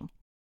thing.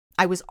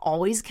 I was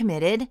always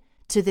committed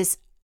to this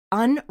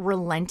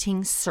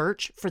unrelenting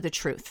search for the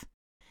truth.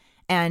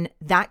 And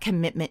that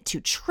commitment to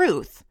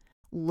truth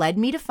led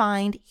me to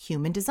find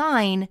human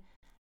design.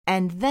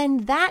 And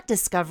then that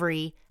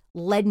discovery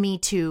led me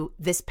to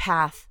this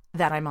path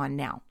that I'm on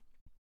now.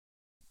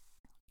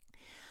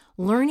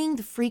 Learning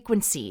the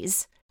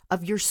frequencies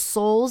of your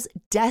soul's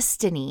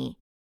destiny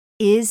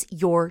is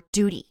your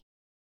duty.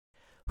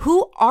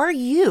 Who are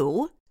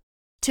you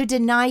to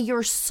deny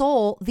your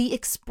soul the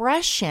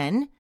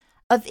expression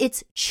of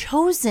its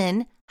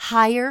chosen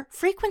higher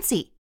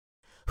frequency?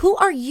 Who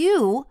are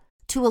you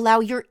to allow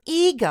your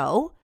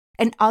ego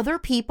and other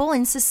people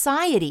in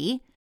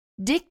society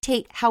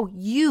dictate how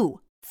you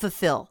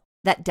fulfill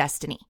that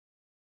destiny?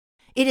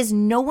 It is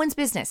no one's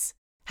business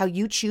how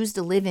you choose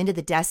to live into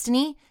the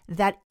destiny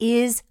that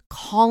is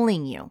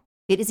calling you.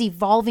 It is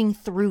evolving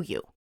through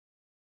you.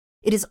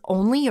 It is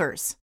only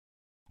yours.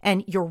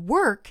 And your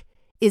work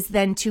is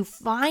then to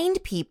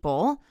find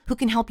people who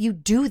can help you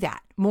do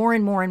that more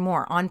and more and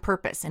more on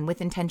purpose and with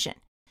intention.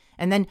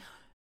 And then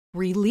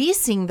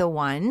releasing the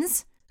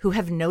ones who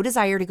have no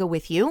desire to go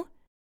with you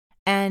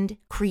and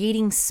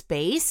creating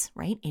space,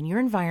 right, in your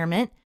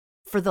environment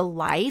for the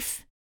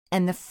life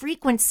and the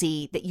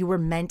frequency that you were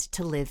meant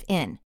to live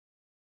in.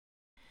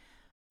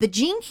 The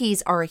Gene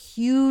Keys are a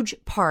huge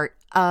part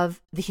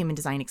of the human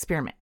design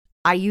experiment.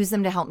 I use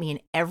them to help me in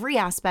every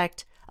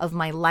aspect of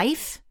my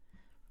life,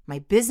 my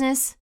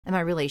business, and my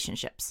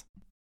relationships.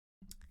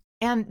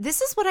 And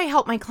this is what I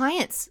help my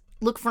clients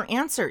look for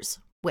answers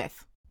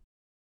with.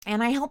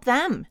 And I help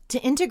them to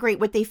integrate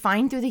what they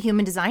find through the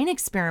human design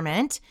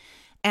experiment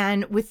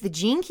and with the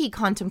Gene Key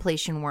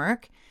contemplation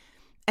work.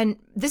 And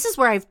this is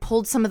where I've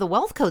pulled some of the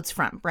wealth codes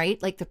from,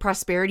 right? Like the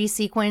prosperity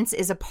sequence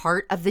is a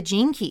part of the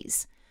Gene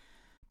Keys.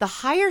 The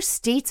higher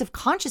states of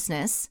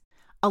consciousness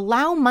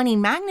allow money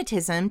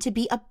magnetism to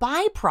be a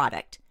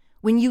byproduct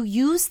when you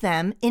use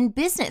them in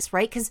business,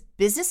 right? Because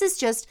business is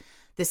just,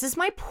 this is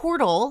my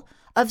portal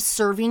of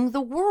serving the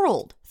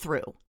world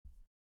through.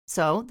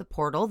 So the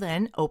portal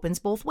then opens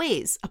both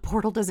ways. A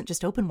portal doesn't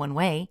just open one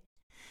way.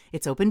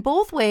 It's open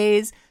both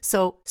ways.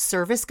 So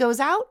service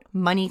goes out,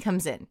 money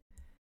comes in.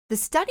 The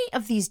study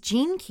of these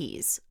Gene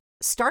Keys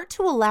start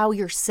to allow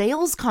your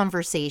sales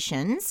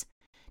conversations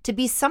to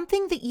be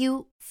something that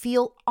you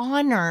feel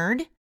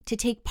honored to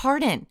take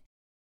part in.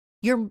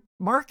 Your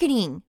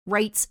marketing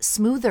writes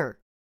smoother.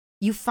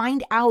 You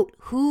find out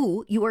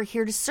who you are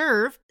here to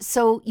serve,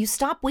 so you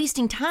stop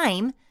wasting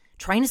time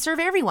trying to serve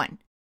everyone.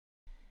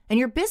 And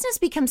your business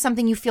becomes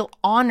something you feel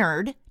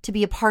honored to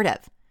be a part of.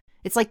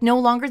 It's like no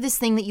longer this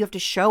thing that you have to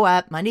show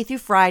up Monday through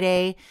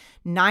Friday,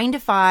 9 to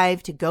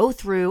 5, to go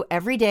through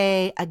every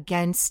day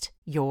against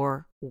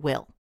your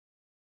will.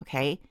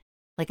 Okay?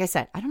 Like I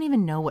said, I don't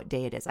even know what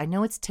day it is. I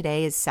know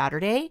today is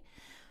Saturday,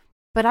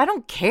 but I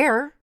don't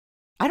care.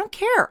 I don't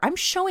care. I'm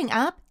showing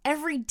up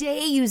every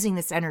day using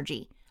this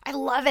energy. I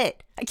love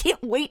it. I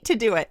can't wait to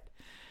do it.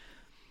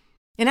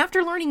 And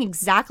after learning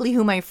exactly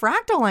who my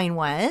fractal line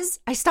was,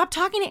 I stopped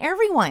talking to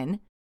everyone.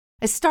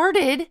 I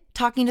started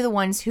talking to the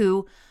ones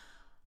who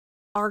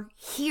are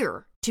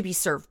here to be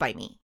served by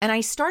me. And I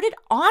started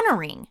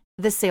honoring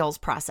the sales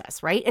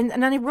process, right? And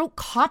then I wrote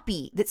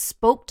copy that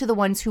spoke to the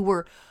ones who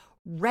were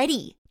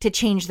ready to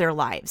change their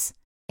lives.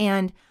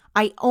 And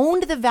I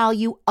owned the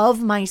value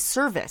of my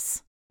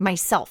service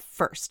myself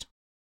first.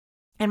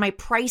 And my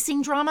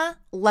pricing drama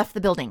left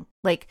the building.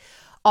 Like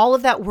all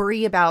of that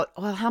worry about,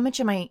 well, how much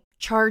am I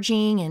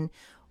charging? And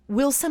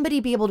will somebody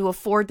be able to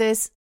afford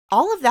this?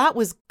 all of that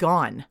was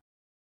gone.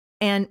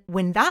 And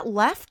when that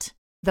left,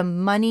 the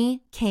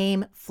money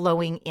came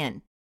flowing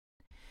in.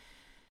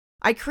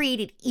 I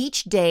created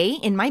each day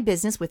in my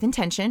business with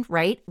intention,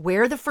 right?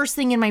 Where the first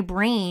thing in my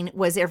brain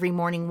was every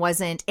morning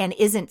wasn't and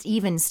isn't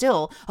even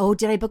still, oh,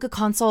 did I book a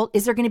consult?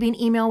 Is there going to be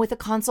an email with a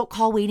consult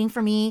call waiting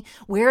for me?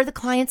 Where are the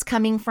clients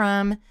coming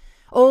from?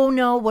 Oh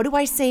no, what do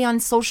I say on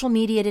social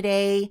media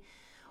today?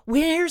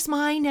 Where's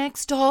my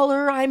next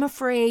dollar? I'm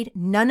afraid.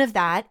 None of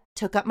that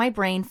took up my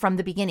brain from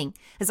the beginning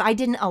as I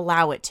didn't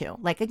allow it to.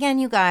 Like, again,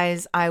 you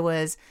guys,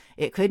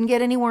 it couldn't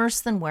get any worse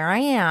than where I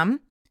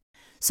am.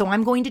 So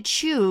I'm going to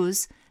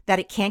choose that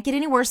it can't get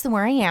any worse than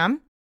where I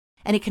am,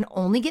 and it can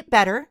only get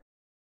better.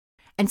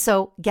 And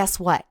so guess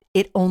what?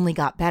 It only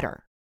got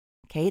better.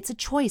 Okay, it's a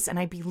choice, and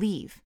I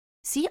believe.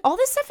 See, all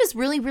this stuff is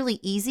really, really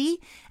easy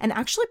and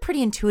actually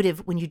pretty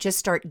intuitive when you just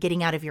start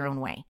getting out of your own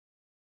way.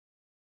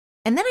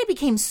 And then I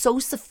became so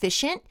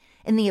sufficient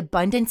in the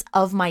abundance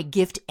of my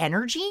gift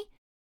energy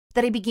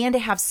that I began to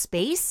have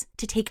space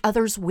to take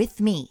others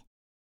with me,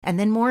 and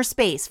then more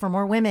space for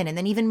more women, and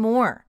then even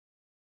more.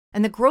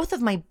 And the growth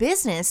of my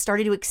business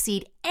started to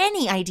exceed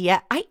any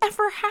idea I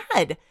ever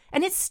had,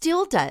 and it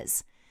still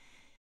does.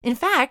 In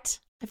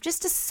fact, I've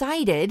just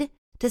decided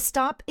to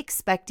stop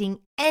expecting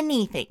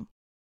anything.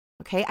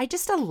 Okay, I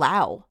just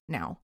allow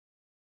now.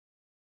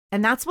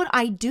 And that's what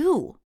I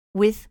do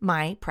with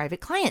my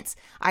private clients.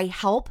 I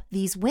help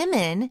these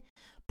women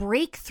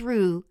break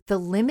through the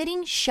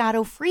limiting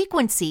shadow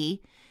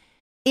frequency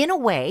in a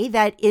way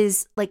that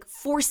is like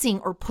forcing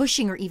or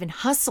pushing or even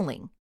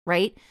hustling,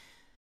 right?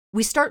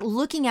 We start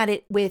looking at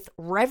it with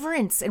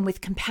reverence and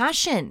with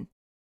compassion.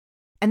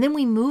 And then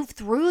we move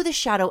through the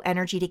shadow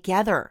energy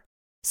together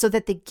so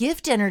that the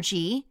gift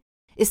energy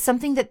is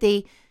something that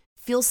they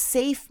feel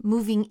safe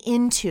moving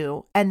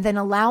into and then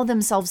allow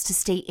themselves to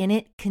stay in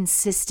it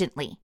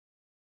consistently.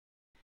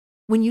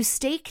 When you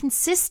stay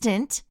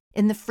consistent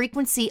in the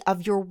frequency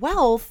of your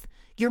wealth,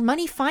 your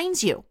money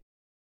finds you.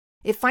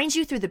 It finds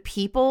you through the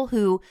people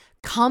who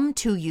come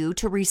to you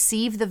to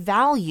receive the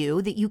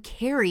value that you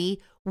carry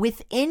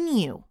within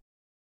you.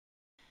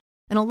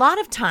 And a lot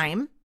of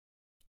time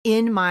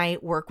in my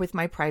work with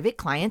my private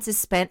clients is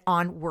spent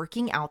on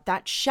working out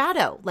that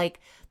shadow. Like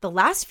the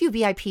last few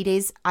VIP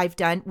days I've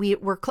done,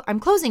 I'm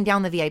closing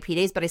down the VIP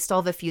days, but I still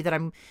have a few that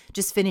I'm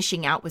just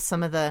finishing out with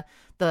some of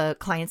the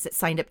clients that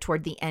signed up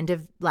toward the end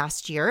of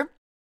last year.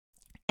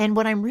 And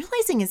what I'm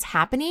realizing is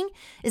happening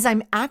is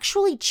I'm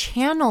actually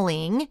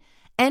channeling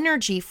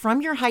energy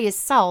from your highest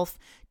self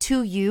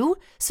to you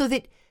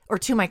or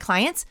to my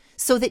clients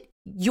so that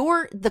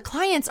the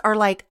clients are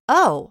like,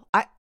 oh,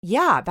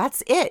 yeah,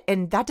 that's it.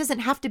 And that doesn't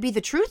have to be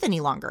the truth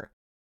any longer.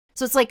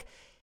 So it's like,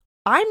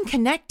 I'm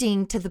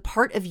connecting to the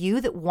part of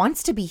you that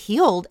wants to be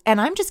healed, and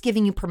I'm just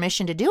giving you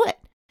permission to do it.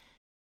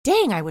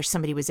 Dang, I wish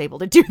somebody was able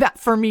to do that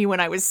for me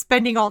when I was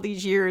spending all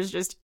these years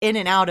just in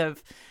and out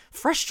of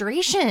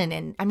frustration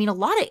and, a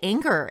lot of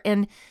anger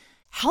and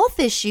health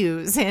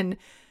issues and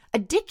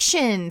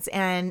addictions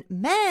and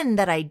men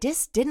that I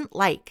just didn't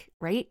like,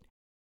 right?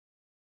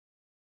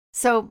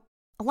 So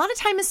a lot of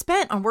time is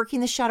spent on working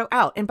the shadow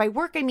out. And by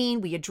work, I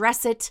mean we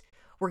address it,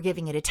 we're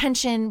giving it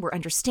attention, we're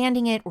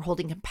understanding it, we're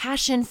holding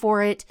compassion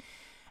for it,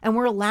 and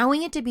we're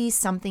allowing it to be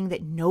something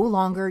that no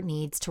longer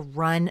needs to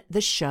run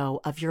the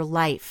show of your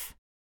life.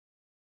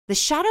 The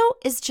shadow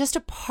is just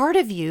a part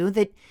of you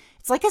that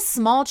it's like a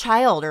small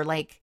child, or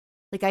like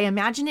I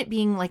imagine it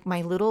being like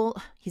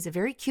he's a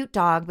very cute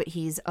dog, but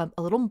he's a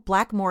little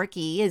black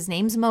Morkie. His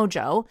name's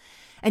Mojo.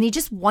 And he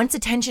just wants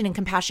attention and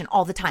compassion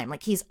all the time.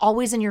 Like he's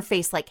always in your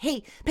face, like,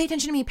 hey, pay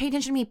attention to me,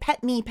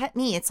 pet me, pet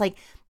me. It's like,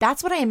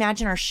 that's what I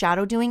imagine our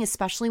shadow doing,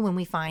 especially when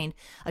we find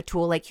a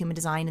tool like Human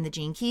Design and the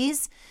Gene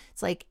Keys.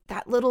 It's like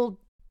that little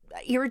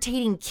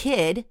irritating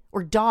kid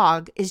or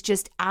dog is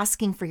just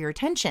asking for your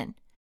attention.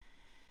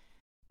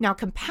 Now,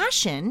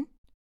 compassion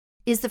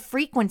is the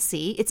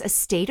frequency. It's a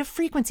state of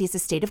frequency. It's a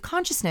state of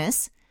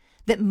consciousness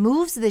that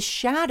moves the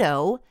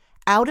shadow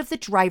out of the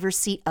driver's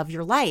seat of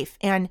your life.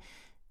 And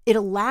it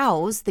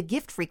allows the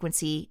gift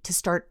frequency to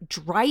start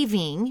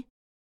driving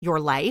your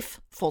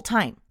life full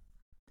time.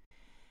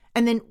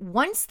 And then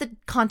once the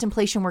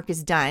contemplation work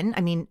is done,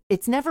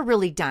 it's never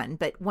really done,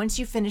 but once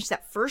you finish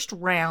that first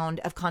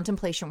round of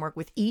contemplation work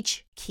with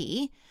each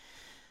key,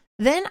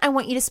 then I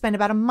want you to spend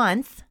about a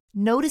month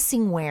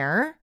noticing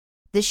where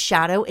the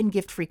shadow and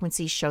gift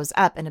frequency shows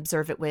up and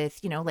observe it with,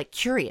 like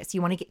curious.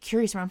 You want to get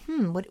curious around,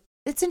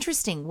 it's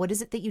interesting. What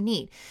is it that you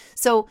need?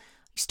 So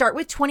start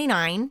with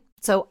 29.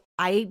 So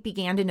I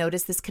began to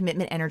notice this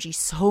commitment energy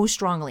so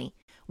strongly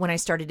when I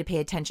started to pay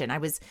attention. I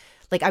was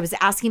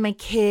asking my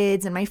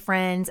kids and my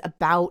friends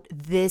about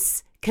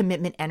this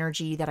commitment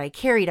energy that I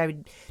carried. I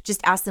would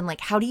just ask them,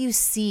 like, how do you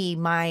see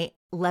my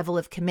level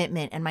of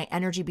commitment and my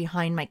energy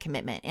behind my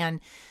commitment?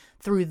 And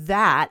through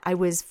that, I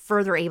was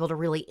further able to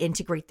really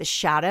integrate the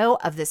shadow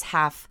of this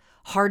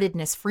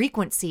half-heartedness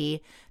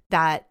frequency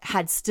that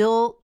had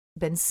still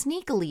been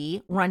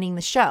sneakily running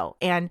the show.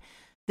 And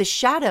the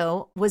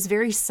shadow was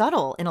very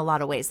subtle in a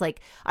lot of ways.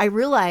 Like I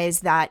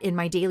realized that in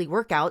my daily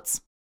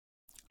workouts,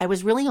 I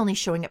was really only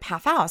showing up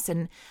half-assed,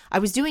 and I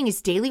was doing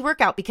his daily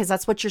workout because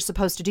that's what you're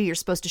supposed to do. You're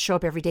supposed to show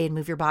up every day and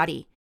move your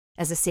body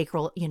as a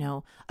sacral,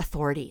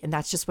 authority. And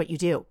that's just what you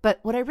do. But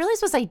what I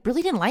realized was I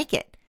really didn't like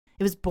it.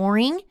 It was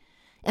boring,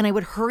 and I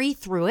would hurry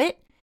through it.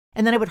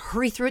 And then I would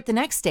hurry through it the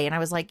next day. And I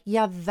was like,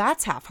 yeah,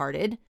 that's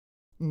half-hearted.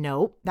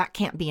 Nope, that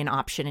can't be an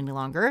option any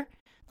longer.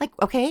 Like,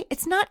 okay,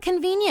 it's not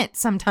convenient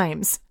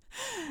sometimes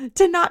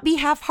to not be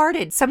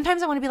half-hearted.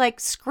 Sometimes I want to be like,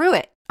 screw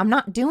it, I'm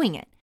not doing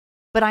it.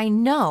 But I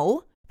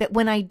know that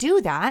when I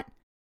do that,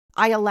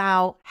 I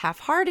allow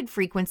half-hearted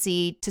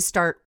frequency to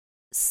start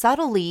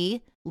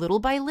subtly, little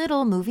by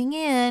little, moving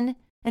in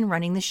and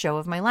running the show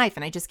of my life.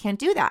 And I just can't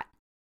do that.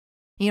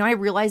 I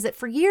realized that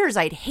for years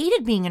I'd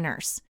hated being a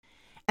nurse.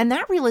 And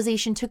that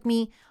realization took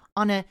me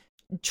on a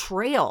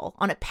trail,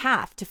 on a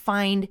path to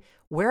find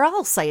where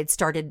else I had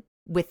started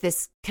with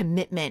this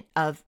commitment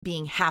of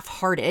being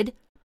half-hearted.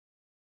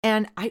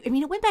 And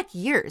it went back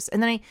years.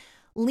 And then I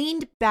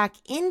leaned back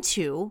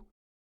into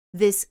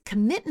this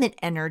commitment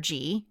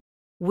energy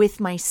with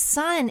my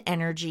sun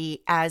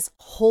energy as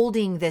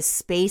holding this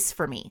space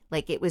for me.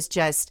 Like it was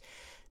just,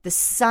 the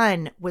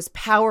sun was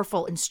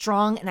powerful and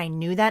strong. And I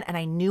knew that. And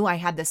I knew I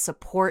had the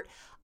support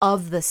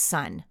of the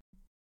sun.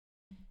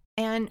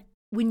 And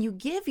when you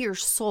give your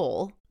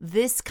soul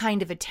this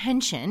kind of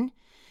attention,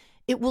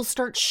 it will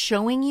start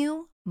showing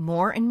you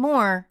more and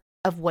more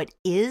of what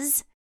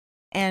is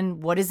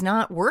and what is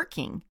not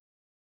working.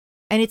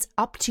 And it's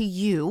up to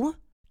you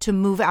to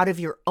move out of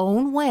your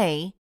own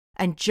way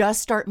and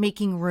just start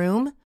making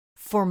room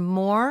for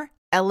more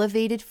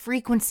elevated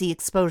frequency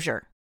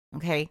exposure.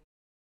 Okay?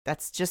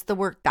 That's just the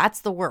work.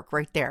 That's the work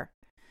right there.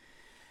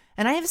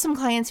 And I have some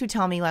clients who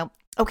tell me,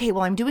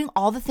 I'm doing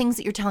all the things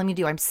that you're telling me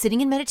to do. I'm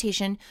sitting in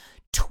meditation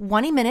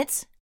 20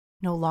 minutes,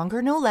 no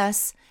longer, no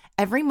less,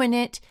 every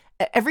minute,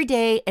 every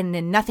day, and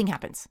then nothing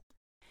happens.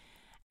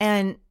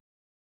 And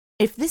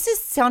if this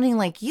is sounding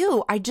like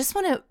you, I just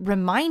want to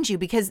remind you,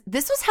 because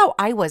this was how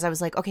I was. I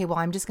was like, okay, well,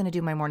 I'm just going to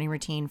do my morning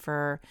routine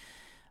for,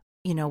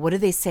 what do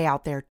they say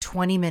out there?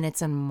 20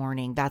 minutes in the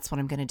morning. That's what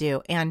I'm going to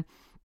do. And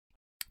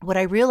what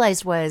I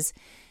realized was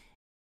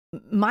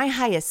my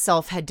highest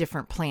self had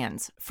different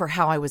plans for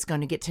how I was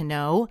going to get to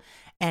know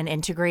and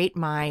integrate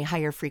my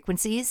higher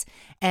frequencies.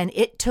 And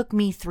it took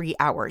me 3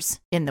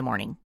 hours in the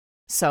morning.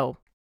 So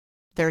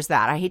there's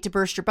that. I hate to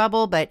burst your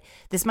bubble, but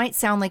this might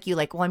sound like you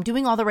well, I'm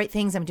doing all the right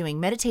things. I'm doing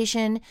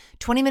meditation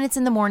 20 minutes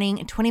in the morning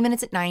and 20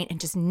 minutes at night, and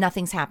just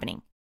nothing's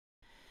happening.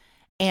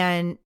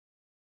 And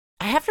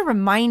I have to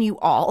remind you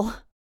all,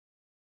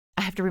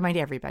 I have to remind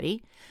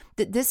everybody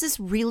that this has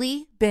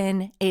really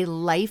been a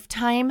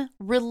lifetime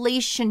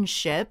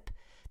relationship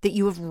that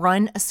you have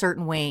run a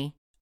certain way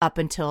up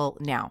until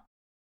now.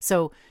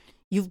 So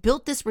you've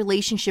built this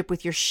relationship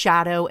with your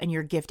shadow and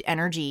your gift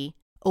energy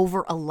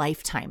over a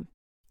lifetime.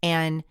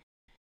 And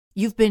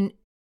you've been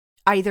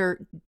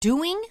either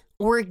doing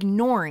or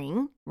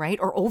ignoring, right?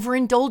 Or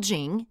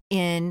overindulging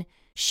in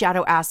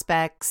shadow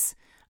aspects,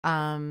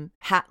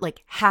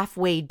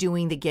 halfway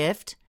doing the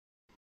gift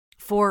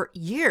for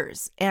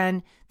years.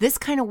 And this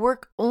kind of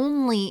work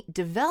only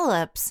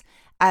develops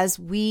as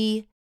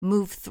we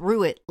move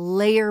through it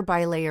layer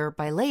by layer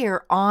by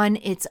layer on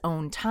its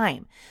own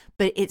time.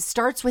 But it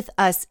starts with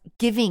us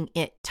giving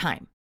it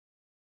time.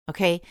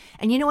 Okay.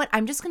 And you know what?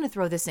 I'm just going to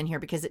throw this in here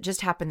because it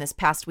just happened this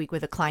past week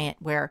with a client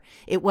where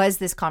it was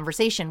this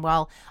conversation.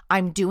 Well,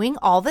 I'm doing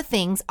all the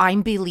things,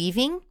 I'm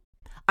believing,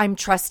 I'm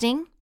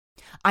trusting,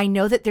 I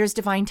know that there's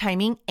divine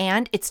timing,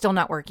 and it's still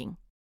not working.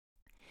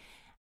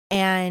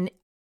 And,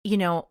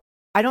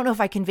 I don't know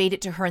if I conveyed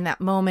it to her in that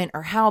moment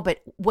or how,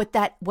 but what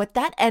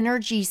that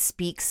energy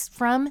speaks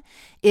from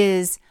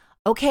is,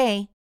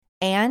 okay,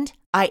 and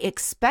I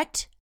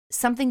expect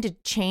something to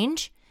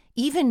change,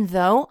 even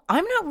though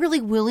I'm not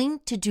really willing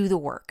to do the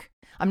work.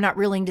 I'm not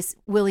willing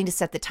to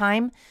set the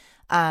time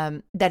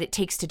that it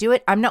takes to do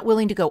it. I'm not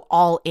willing to go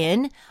all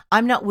in.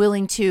 I'm not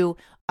willing to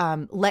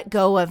let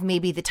go of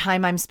maybe the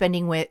time I'm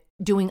spending with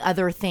doing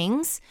other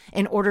things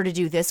in order to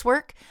do this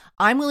work.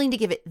 I'm willing to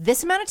give it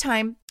this amount of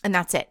time, and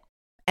that's it.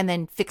 And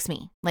then fix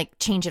me,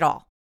 change it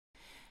all.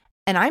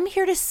 And I'm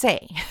here to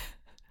say,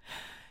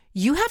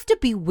 you have to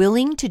be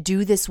willing to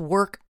do this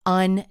work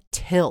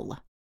until,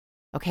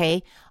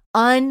 okay?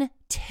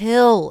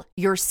 Until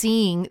you're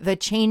seeing the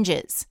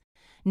changes,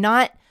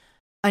 not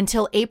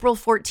until April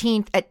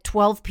 14th at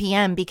 12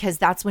 p.m. because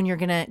that's when you're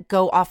going to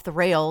go off the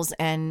rails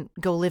and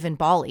go live in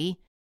Bali.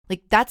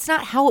 That's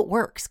not how it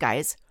works,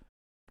 guys.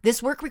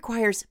 This work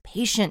requires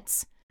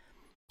patience.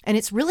 And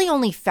it's really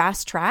only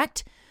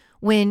fast-tracked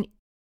when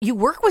you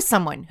work with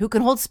someone who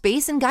can hold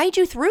space and guide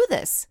you through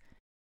this,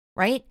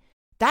 right?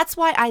 That's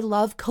why I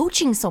love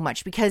coaching so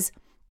much, because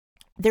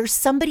there's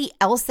somebody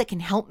else that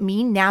can help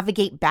me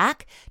navigate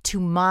back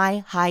to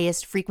my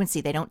highest frequency.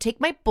 They don't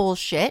take my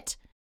bullshit.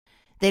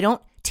 They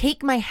don't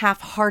take my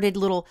half-hearted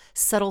little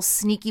subtle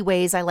sneaky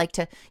ways I like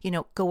to,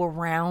 go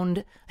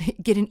around,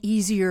 get an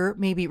easier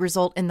maybe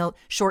result in the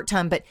short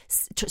term, but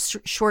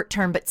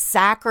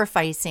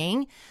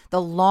sacrificing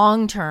the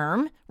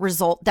long-term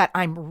result that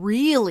I'm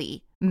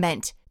really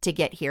meant to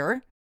get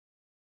here.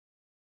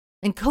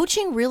 And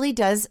coaching really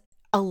does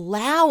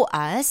allow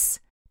us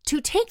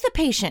to take the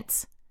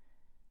patience,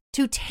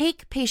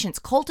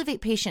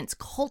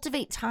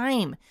 cultivate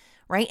time,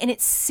 right? And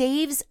it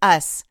saves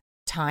us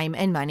time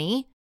and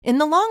money in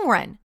the long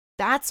run.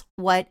 That's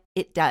what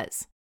it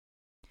does.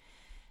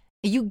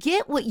 You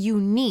get what you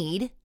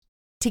need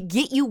to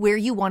get you where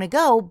you want to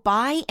go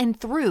by and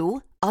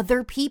through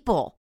other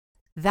people.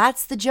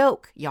 That's the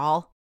joke,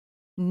 y'all.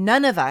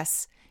 None of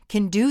us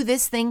can do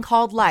this thing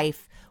called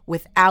life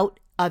without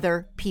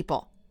other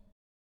people,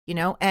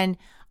 and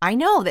I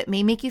know that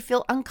may make you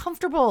feel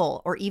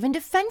uncomfortable or even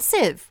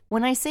defensive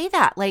when I say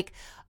that. Like,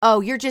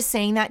 oh, you're just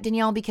saying that,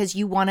 Danielle, because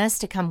you want us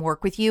to come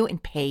work with you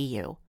and pay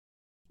you.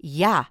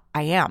 Yeah,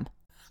 I am.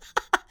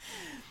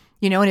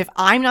 And if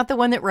I'm not the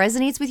one that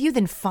resonates with you,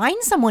 then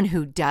find someone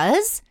who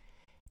does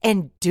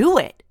and do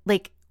it.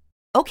 Like,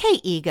 okay,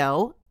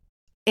 ego.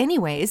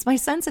 Anyways, my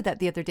son said that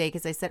the other day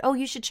because I said, oh,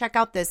 you should check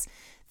out this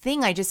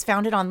thing. I just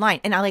found it online.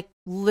 And I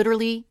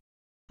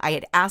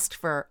had asked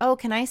for, oh,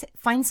 can I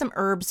find some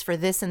herbs for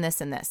this and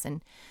this and this?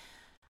 And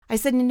I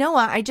said,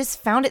 Noah, I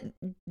just found it.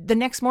 The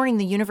next morning,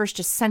 the universe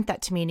just sent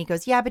that to me. And he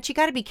goes, yeah, but you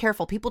got to be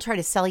careful. People try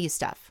to sell you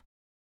stuff.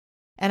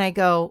 And I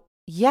go,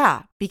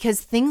 yeah, because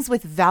things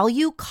with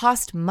value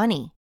cost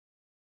money.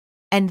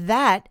 And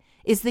that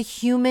is the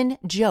human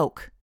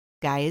joke,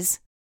 guys.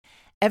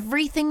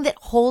 Everything that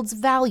holds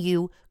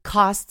value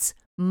costs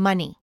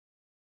money.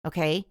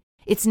 Okay?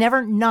 It's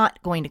never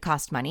not going to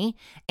cost money.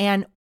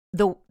 And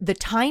the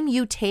time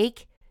you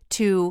take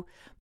to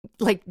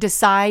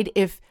decide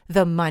if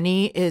the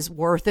money is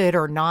worth it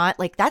or not,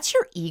 that's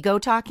your ego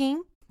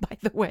talking, by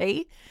the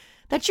way.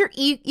 That's your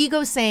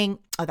ego saying,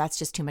 oh, that's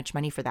just too much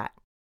money for that.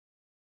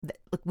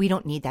 Look, we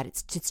don't need that.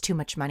 It's too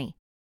much money.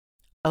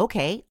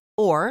 Okay.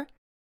 Or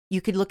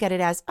you could look at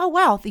it as, oh,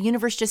 wow, the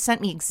universe just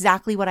sent me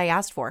exactly what I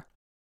asked for.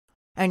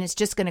 And it's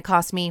just going to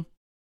cost me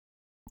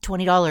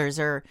 $20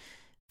 or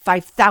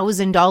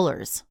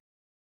 $5,000,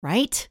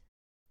 right?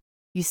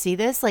 You see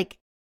this?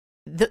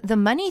 The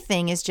money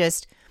thing is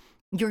just,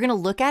 you're going to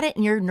look at it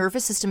and your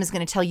nervous system is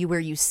going to tell you where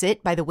you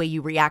sit by the way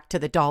you react to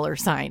the dollar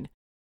sign.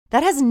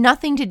 That has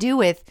nothing to do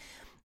with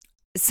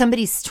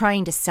somebody's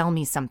trying to sell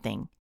me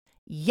something.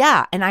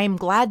 Yeah, and I am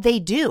glad they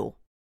do.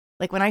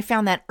 When I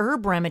found that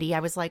herb remedy,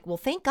 I was like, well,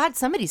 thank God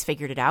somebody's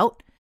figured it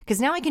out,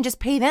 because now I can just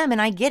pay them and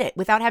I get it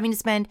without having to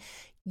spend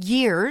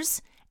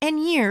years and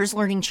years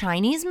learning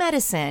Chinese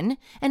medicine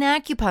and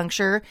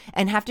acupuncture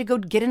and have to go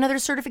get another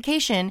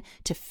certification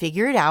to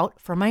figure it out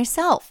for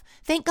myself.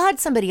 Thank God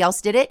somebody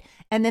else did it.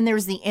 And then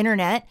there's the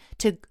internet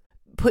to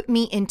put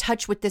me in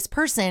touch with this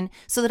person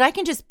so that I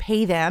can just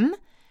pay them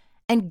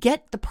and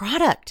get the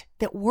product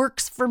that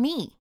works for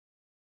me.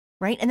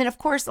 Right? And then, of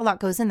course, a lot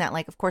goes in that.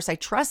 Of course, I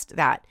trust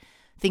that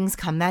things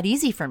come that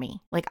easy for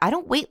me. I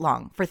don't wait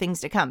long for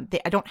things to come.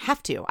 I don't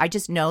have to. I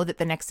just know that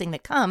the next thing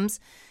that comes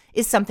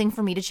is something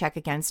for me to check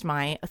against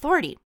my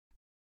authority.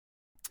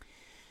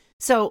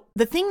 So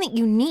the thing that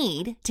you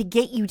need to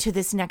get you to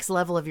this next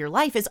level of your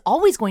life is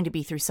always going to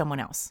be through someone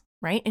else,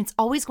 right? And it's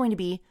always going to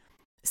be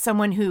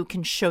someone who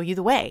can show you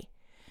the way.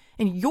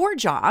 And your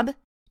job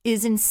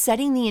is in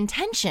setting the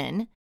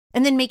intention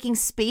and then making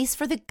space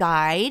for the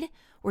guide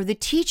or the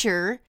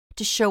teacher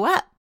to show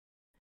up.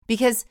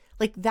 Because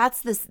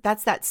that's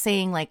that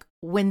saying,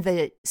 when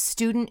the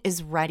student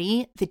is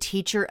ready, the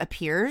teacher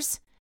appears.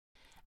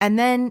 And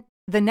then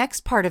the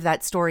next part of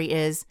that story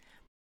is,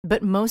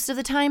 but most of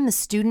the time the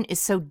student is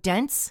so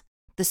dense,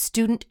 the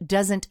student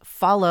doesn't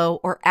follow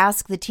or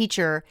ask the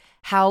teacher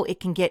how it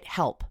can get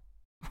help,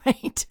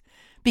 right?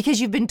 Because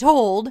you've been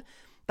told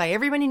by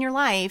everyone in your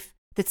life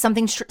that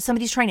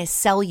somebody's trying to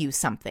sell you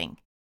something.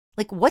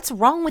 What's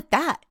wrong with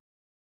that?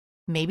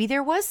 Maybe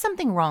there was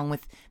something wrong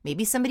with,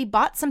 maybe somebody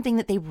bought something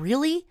that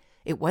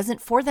it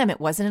wasn't for them. It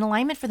wasn't in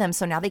alignment for them.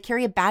 So now they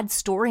carry a bad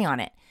story on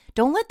it.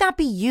 Don't let that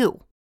be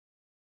you.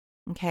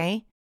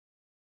 Okay?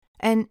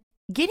 And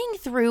getting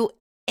through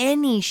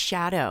any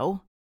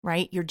shadow,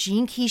 right? Your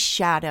Gene Key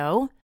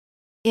shadow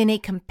in a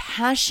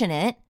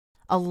compassionate,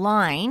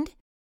 aligned,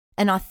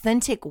 and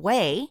authentic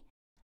way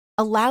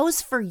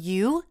allows for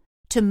you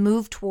to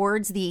move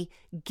towards the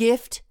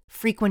gift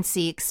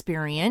frequency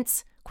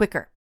experience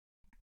quicker.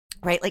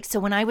 Right? So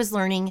when I was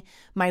learning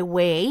my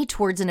way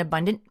towards an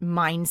abundant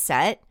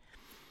mindset,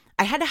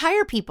 I had to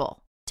hire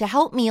people to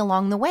help me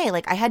along the way.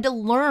 I had to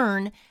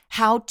learn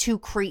how to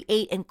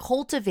create and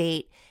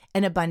cultivate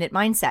an abundant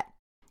mindset.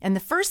 And the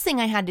first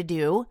thing I had to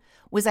do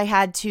was I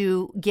had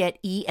to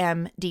get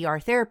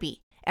EMDR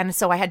therapy. And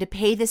so I had to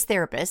pay this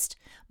therapist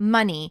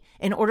money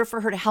in order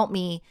for her to help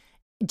me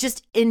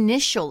just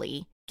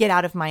initially get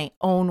out of my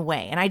own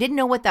way. And I didn't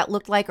know what that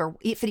looked like or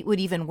if it would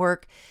even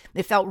work.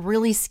 It felt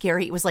really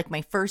scary. It was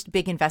my first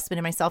big investment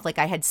in myself.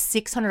 I had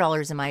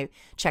 $600 in my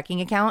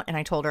checking account and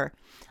I told her,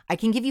 I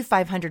can give you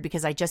 $500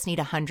 because I just need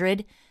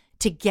 $100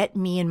 to get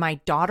me and my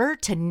daughter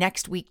to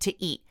next week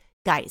to eat.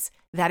 Guys,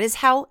 that is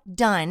how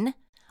done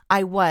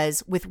I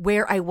was with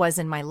where I was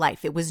in my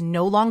life. It was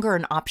no longer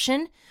an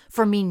option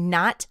for me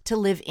not to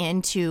live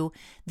into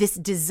this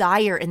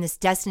desire and this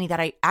destiny that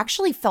I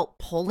actually felt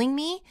pulling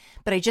me,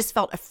 but I just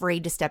felt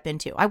afraid to step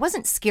into. I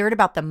wasn't scared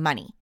about the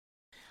money.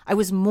 I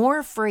was more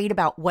afraid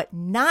about what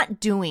not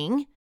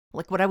doing,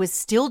 like what I was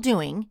still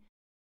doing,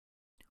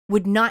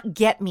 would not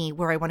get me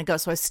where I want to go.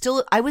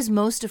 So I was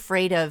most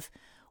afraid of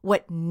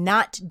what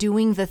not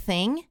doing the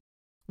thing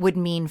would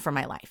mean for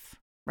my life,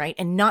 right?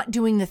 And not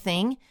doing the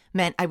thing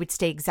meant I would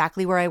stay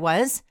exactly where I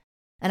was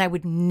and I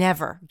would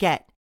never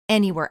get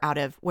anywhere out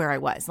of where I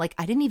was. Like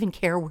I didn't even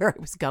care where I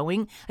was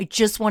going. I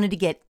just wanted to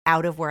get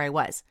out of where I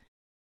was.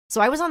 So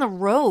I was on the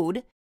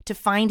road to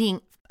finding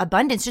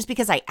abundance just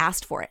because I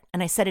asked for it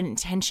and I set an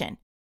intention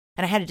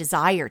and I had a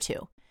desire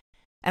to.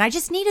 And I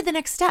just needed the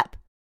next step.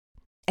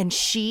 And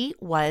she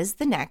was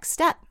the next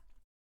step.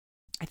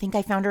 I think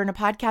I found her in a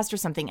podcast or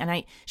something.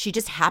 And she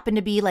just happened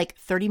to be like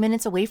 30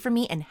 minutes away from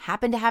me and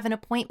happened to have an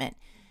appointment,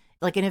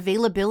 like an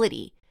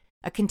availability,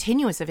 a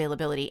continuous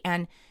availability.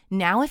 And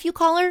now if you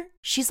call her,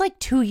 she's like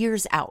 2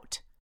 years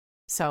out.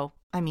 So,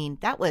 I mean,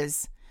 that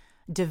was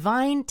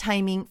divine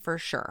timing for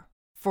sure,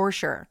 for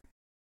sure.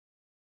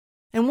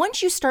 And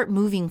once you start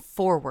moving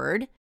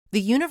forward,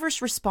 the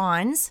universe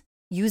responds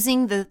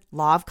using the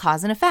law of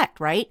cause and effect,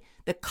 right?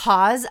 The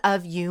cause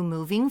of you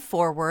moving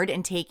forward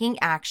and taking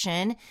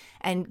action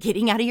and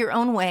getting out of your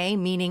own way,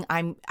 meaning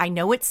I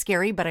know it's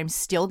scary, but I'm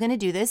still going to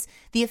do this.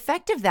 The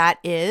effect of that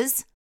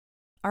is,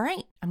 all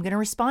right, I'm going to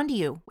respond to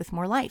you with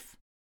more life.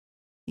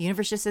 The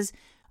universe just says,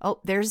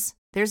 oh, there's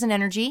an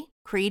energy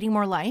creating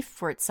more life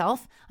for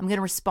itself. I'm going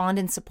to respond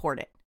and support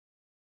it.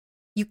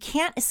 You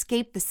can't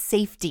escape the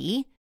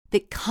safety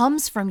that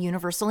comes from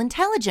universal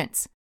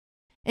intelligence.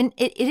 And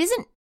it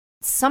isn't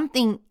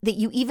something that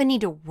you even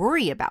need to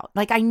worry about.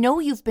 Like I know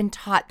you've been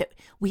taught that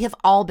we have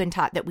all been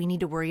taught that we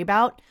need to worry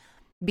about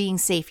being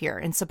safe here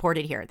and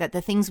supported here, that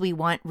the things we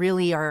want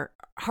really are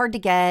hard to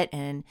get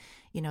and,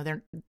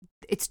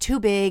 it's too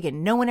big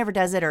and no one ever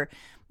does it, or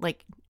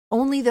like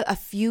only a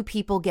few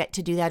people get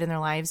to do that in their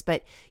lives.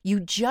 But you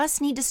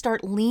just need to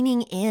start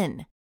leaning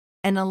in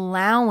and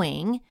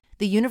allowing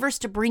the universe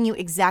to bring you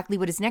exactly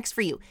what is next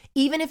for you.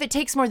 Even if it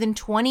takes more than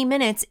 20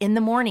 minutes in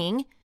the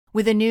morning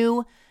with a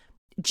new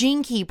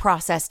gene key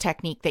process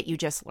technique that you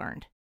just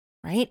learned,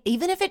 right?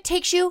 Even if it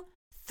takes you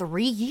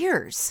 3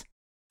 years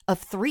of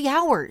 3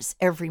 hours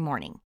every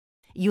morning,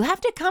 you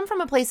have to come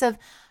from a place of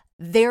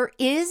there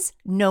is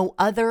no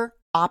other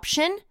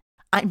option.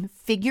 I'm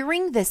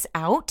figuring this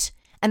out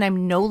and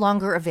I'm no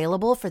longer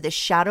available for this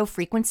shadow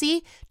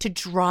frequency to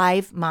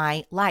drive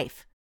my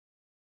life.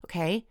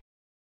 Okay?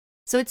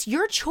 So it's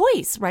your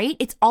choice, right?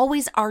 It's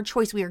always our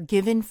choice. We are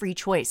given free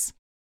choice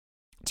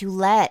to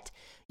let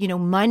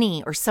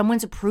money or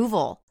someone's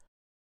approval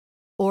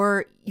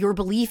or your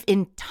belief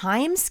in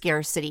time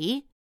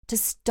scarcity to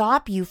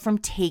stop you from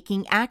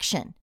taking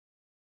action.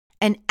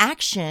 And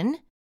action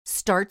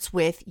starts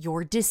with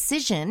your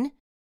decision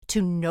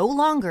to no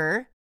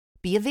longer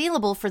be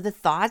available for the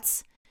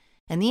thoughts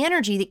and the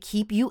energy that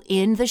keep you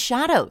in the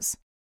shadows.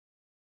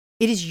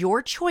 It is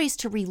your choice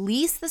to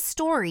release the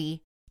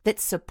story that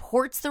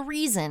supports the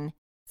reason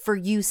for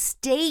you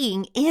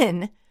staying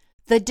in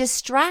the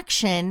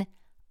distraction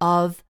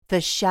of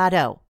the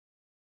shadow.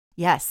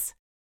 Yes,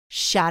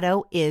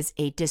 shadow is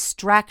a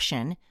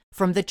distraction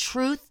from the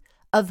truth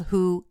of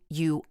who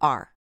you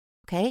are,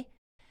 okay?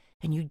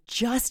 And you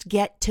just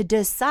get to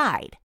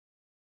decide,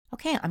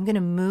 okay, I'm going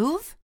to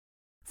move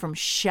from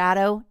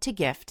shadow to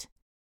gift.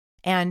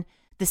 And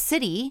the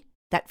city,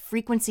 that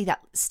frequency,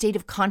 that state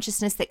of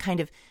consciousness that kind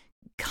of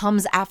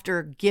comes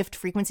after gift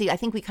frequency, I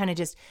think we kind of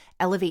just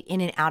elevate in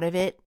and out of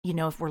it.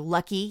 If we're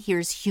lucky,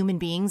 here's human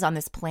beings on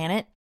this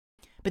planet.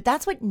 But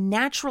that's what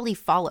naturally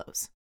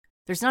follows.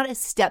 There's not a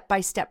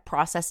step-by-step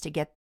process to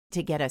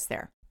get us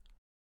there.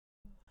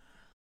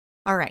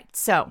 All right,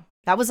 so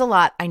that was a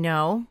lot. I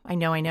know.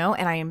 And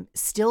I am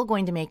still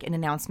going to make an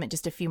announcement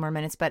just a few more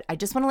minutes, but I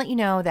just want to let you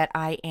know that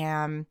I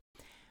am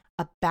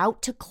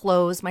about to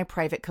close my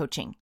private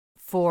coaching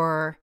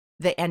for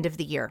the end of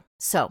the year.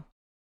 So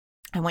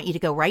I want you to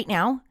go right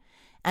now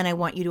and I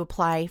want you to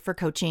apply for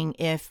coaching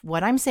if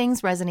what I'm saying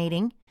is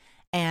resonating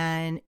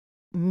and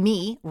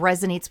me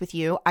resonates with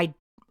you.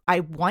 I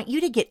want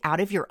you to get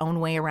out of your own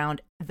way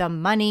around the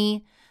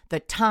money, the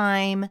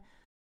time,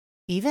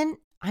 even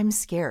I'm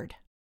scared.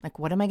 Like,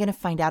 what am I going to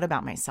find out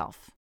about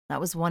myself?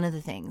 That was one of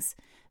the things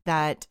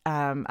that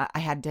I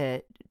had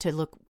to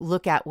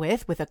look at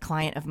with a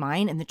client of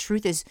mine. And the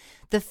truth is,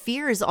 the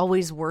fear is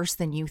always worse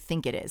than you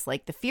think it is.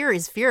 Like the fear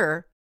is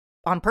fear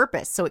on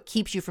purpose, so it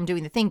keeps you from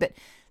doing the thing. But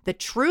the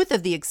truth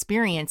of the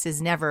experience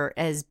is never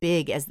as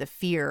big as the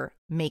fear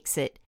makes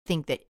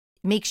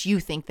you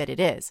think that it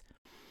is.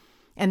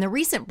 And the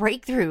recent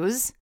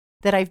breakthroughs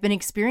that I've been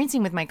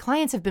experiencing with my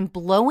clients have been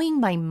blowing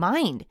my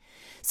mind.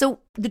 So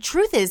the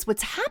truth is,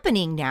 what's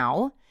happening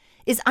now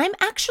is I'm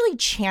actually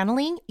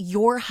channeling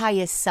your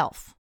highest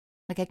self.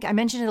 Like I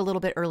mentioned it a little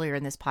bit earlier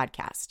in this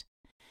podcast.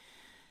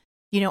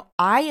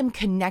 I am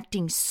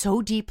connecting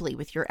so deeply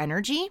with your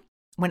energy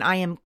when I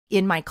am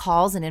in my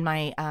calls and in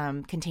my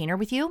container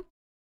with you,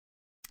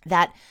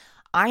 that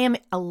I am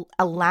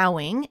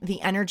allowing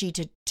the energy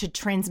to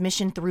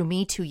transmission through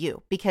me to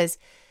you, because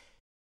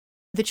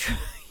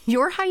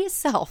your highest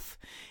self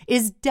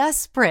is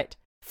desperate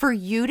for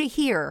you to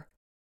hear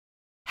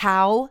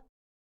how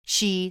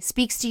she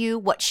speaks to you,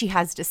 what she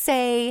has to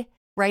say,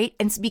 right?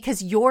 And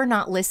because you're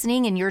not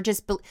listening and you're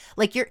just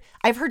like,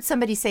 I've heard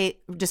somebody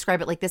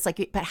describe it like this,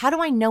 like, but how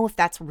do I know if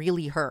that's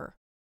really her,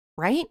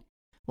 right?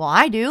 Well,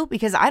 I do,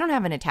 because I don't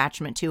have an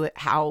attachment to it,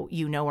 how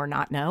you know or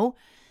not know.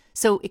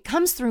 So it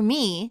comes through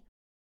me,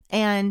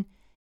 and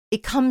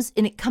it comes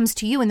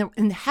to you,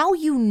 and how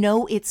you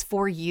know it's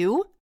for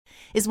you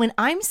is when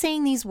I'm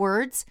saying these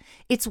words,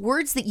 it's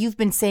words that you've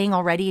been saying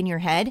already in your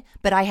head,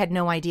 but I had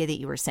no idea that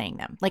you were saying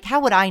them. Like, how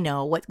would I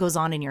know what goes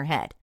on in your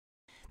head?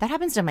 That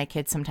happens to my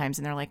kids sometimes,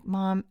 and they're like,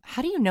 Mom,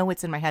 how do you know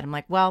what's in my head? I'm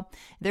like, well,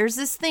 there's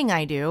this thing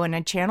I do, and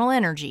I channel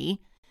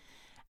energy.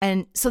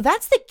 And so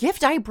that's the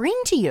gift I bring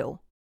to you.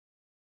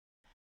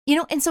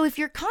 And so if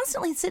you're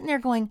constantly sitting there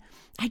going,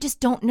 I just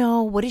don't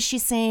know, what is she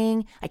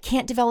saying? I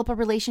can't develop a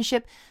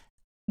relationship.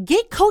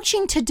 Get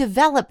coaching to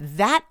develop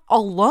that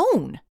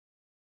alone.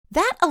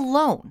 That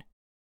alone.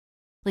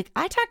 Like,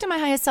 I talk to my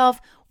highest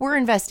self, we're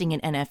investing in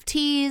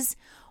NFTs,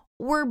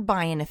 we're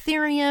buying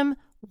Ethereum,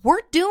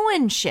 we're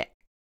doing shit.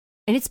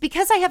 And it's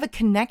because I have a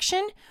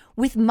connection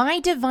with my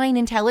divine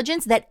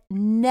intelligence that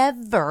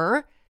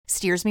never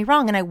steers me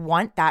wrong. And I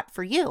want that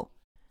for you.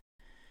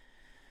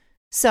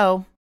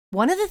 So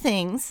one of the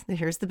things,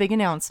 here's the big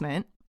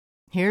announcement.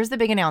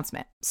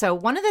 So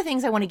one of the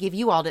things I want to give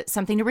you all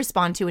something to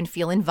respond to and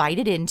feel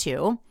invited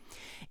into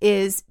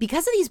is,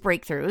 because of these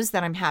breakthroughs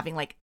that I'm having,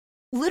 like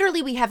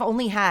literally we have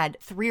only had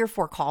 3 or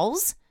 4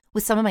 calls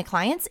with some of my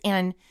clients.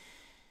 And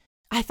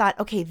I thought,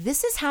 okay,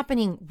 this is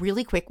happening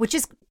really quick, which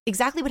is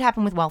exactly what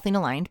happened with Wealthy and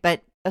Aligned,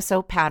 but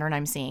a pattern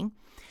I'm seeing.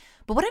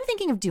 But what I'm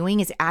thinking of doing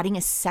is adding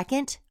a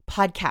second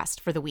podcast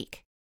for the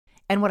week.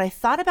 And what I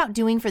thought about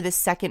doing for this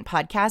second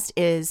podcast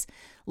is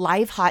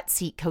live hot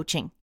seat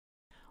coaching,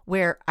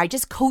 where I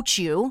just coach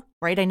you,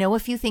 right? I know a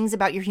few things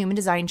about your human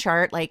design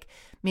chart, like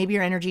maybe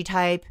your energy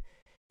type,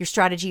 your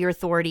strategy, your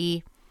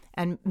authority,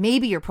 and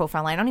maybe your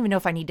profile line. I don't even know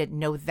if I need to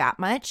know that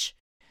much,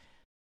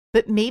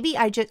 but maybe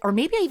I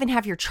even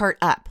have your chart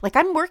up. Like,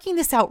 I'm working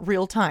this out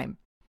real time.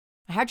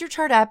 I had your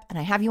chart up and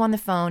I have you on the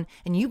phone,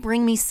 and you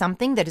bring me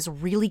something that is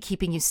really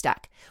keeping you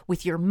stuck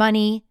with your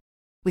money,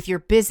 with your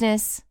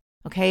business,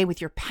 okay,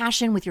 with your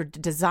passion, with your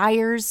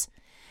desires.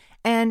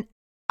 And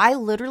I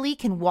literally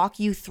can walk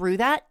you through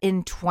that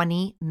in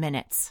 20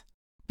 minutes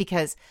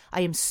because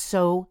I am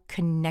so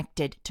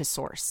connected to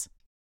source,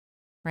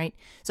 right?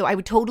 So I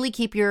would totally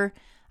keep your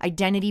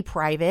identity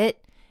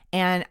private.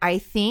 And I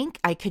think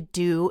I could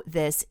do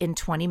this in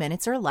 20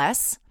 minutes or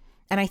less.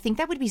 And I think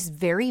that would be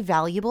very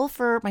valuable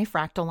for my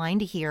fractal line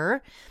to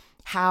hear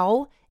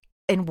how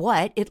and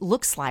what it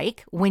looks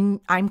like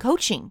when I'm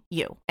coaching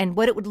you, and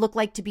what it would look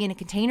like to be in a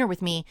container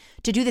with me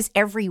to do this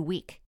every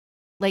week.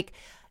 Like,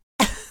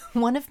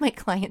 one of my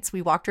clients,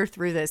 we walked her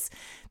through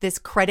this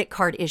credit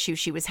card issue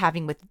she was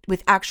having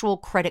with actual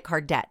credit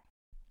card debt.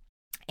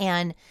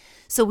 And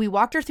so we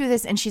walked her through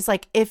this, and she's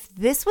like, if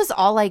this was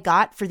all I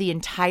got for the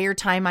entire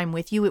time I'm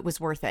with you, it was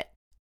worth it.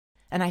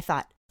 And I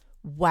thought,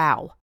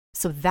 wow.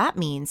 So that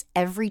means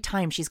every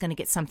time she's going to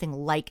get something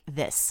like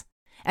this.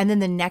 And then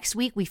the next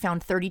week we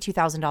found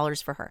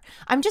 $32,000 for her.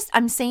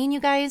 I'm saying, you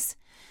guys,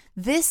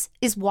 this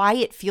is why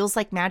it feels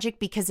like magic,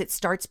 because it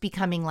starts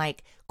becoming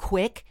like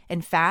quick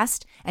and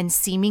fast and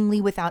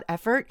seemingly without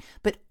effort.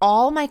 But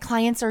all my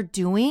clients are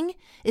doing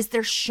is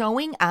they're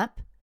showing up,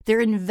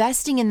 they're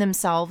investing in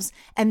themselves,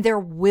 and they're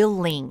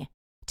willing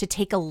to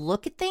take a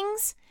look at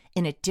things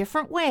in a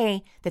different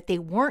way that they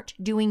weren't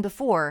doing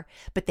before,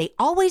 but they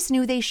always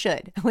knew they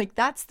should. Like,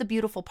 that's the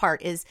beautiful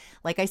part is,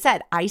 like I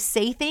said, I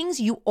say things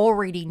you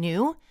already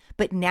knew,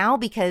 but now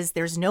because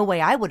there's no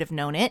way I would have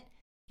known it,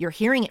 you're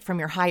hearing it from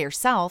your higher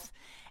self.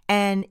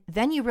 And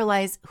then you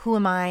realize, who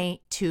am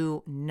I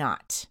to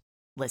not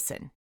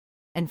listen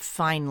and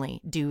finally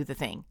do the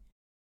thing?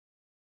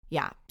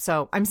 Yeah.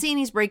 So I'm seeing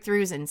these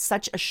breakthroughs in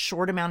such a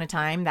short amount of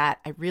time that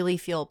I really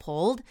feel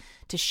pulled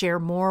to share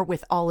more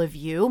with all of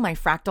you, my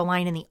fractal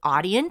line in the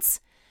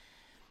audience.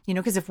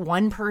 Because if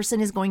one person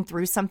is going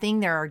through something,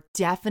 there are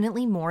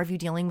definitely more of you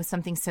dealing with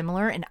something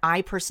similar. And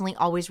I personally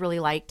always really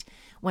liked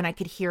when I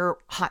could hear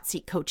hot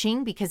seat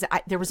coaching, because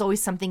there was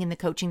always something in the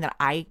coaching that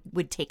I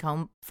would take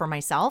home for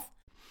myself.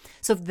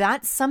 So if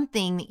that's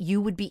something you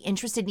would be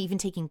interested in even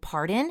taking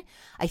part in,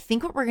 I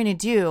think what we're going to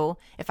do,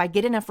 if I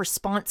get enough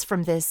response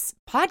from this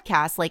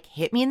podcast, like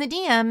hit me in the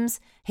DMs,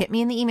 hit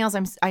me in the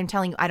emails. I'm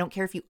telling you, I don't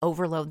care if you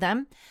overload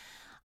them.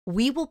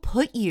 We will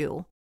put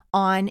you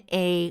on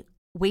a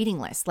waiting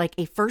list, like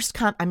a first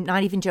come. I'm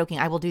not even joking.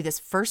 I will do this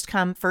first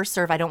come, first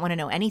serve. I don't want to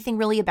know anything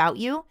really about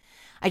you.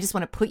 I just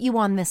want to put you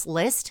on this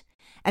list.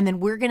 And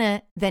then we're going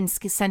to then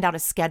send out a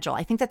schedule.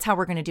 I think that's how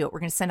we're going to do it. We're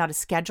going to send out a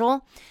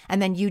schedule,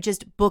 and then you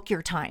just book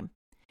your time.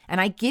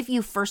 And I give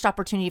you first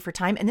opportunity for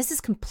time. And this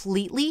is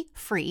completely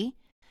free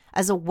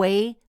as a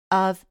way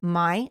of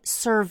my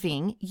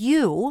serving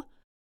you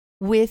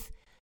with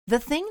the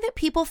thing that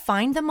people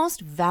find the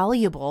most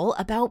valuable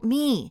about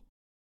me,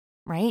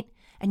 right?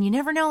 And you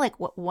never know, like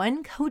what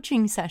one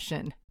coaching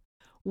session,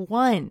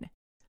 one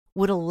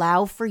would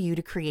allow for you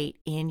to create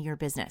in your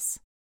business.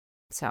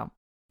 So,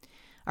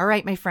 all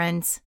right, my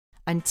friends,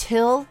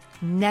 until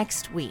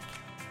next week,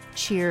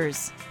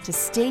 cheers to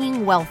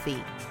staying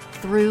wealthy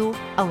through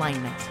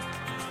alignment.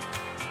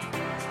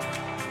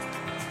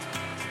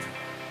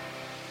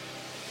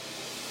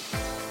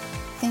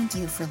 Thank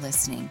you for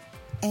listening.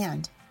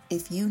 And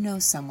if you know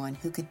someone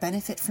who could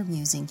benefit from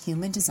using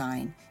human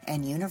design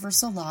and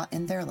universal law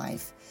in their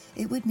life,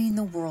 it would mean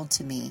the world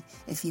to me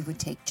if you would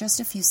take just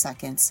a few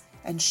seconds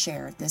and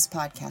share this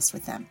podcast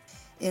with them.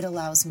 It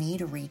allows me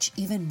to reach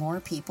even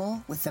more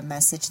people with the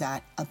message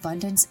that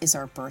abundance is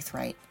our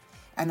birthright.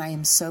 And I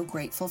am so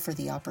grateful for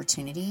the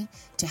opportunity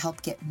to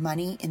help get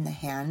money in the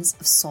hands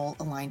of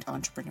soul-aligned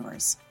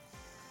entrepreneurs.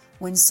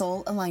 When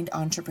soul-aligned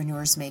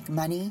entrepreneurs make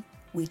money,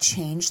 we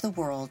change the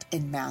world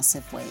in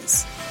massive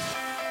ways.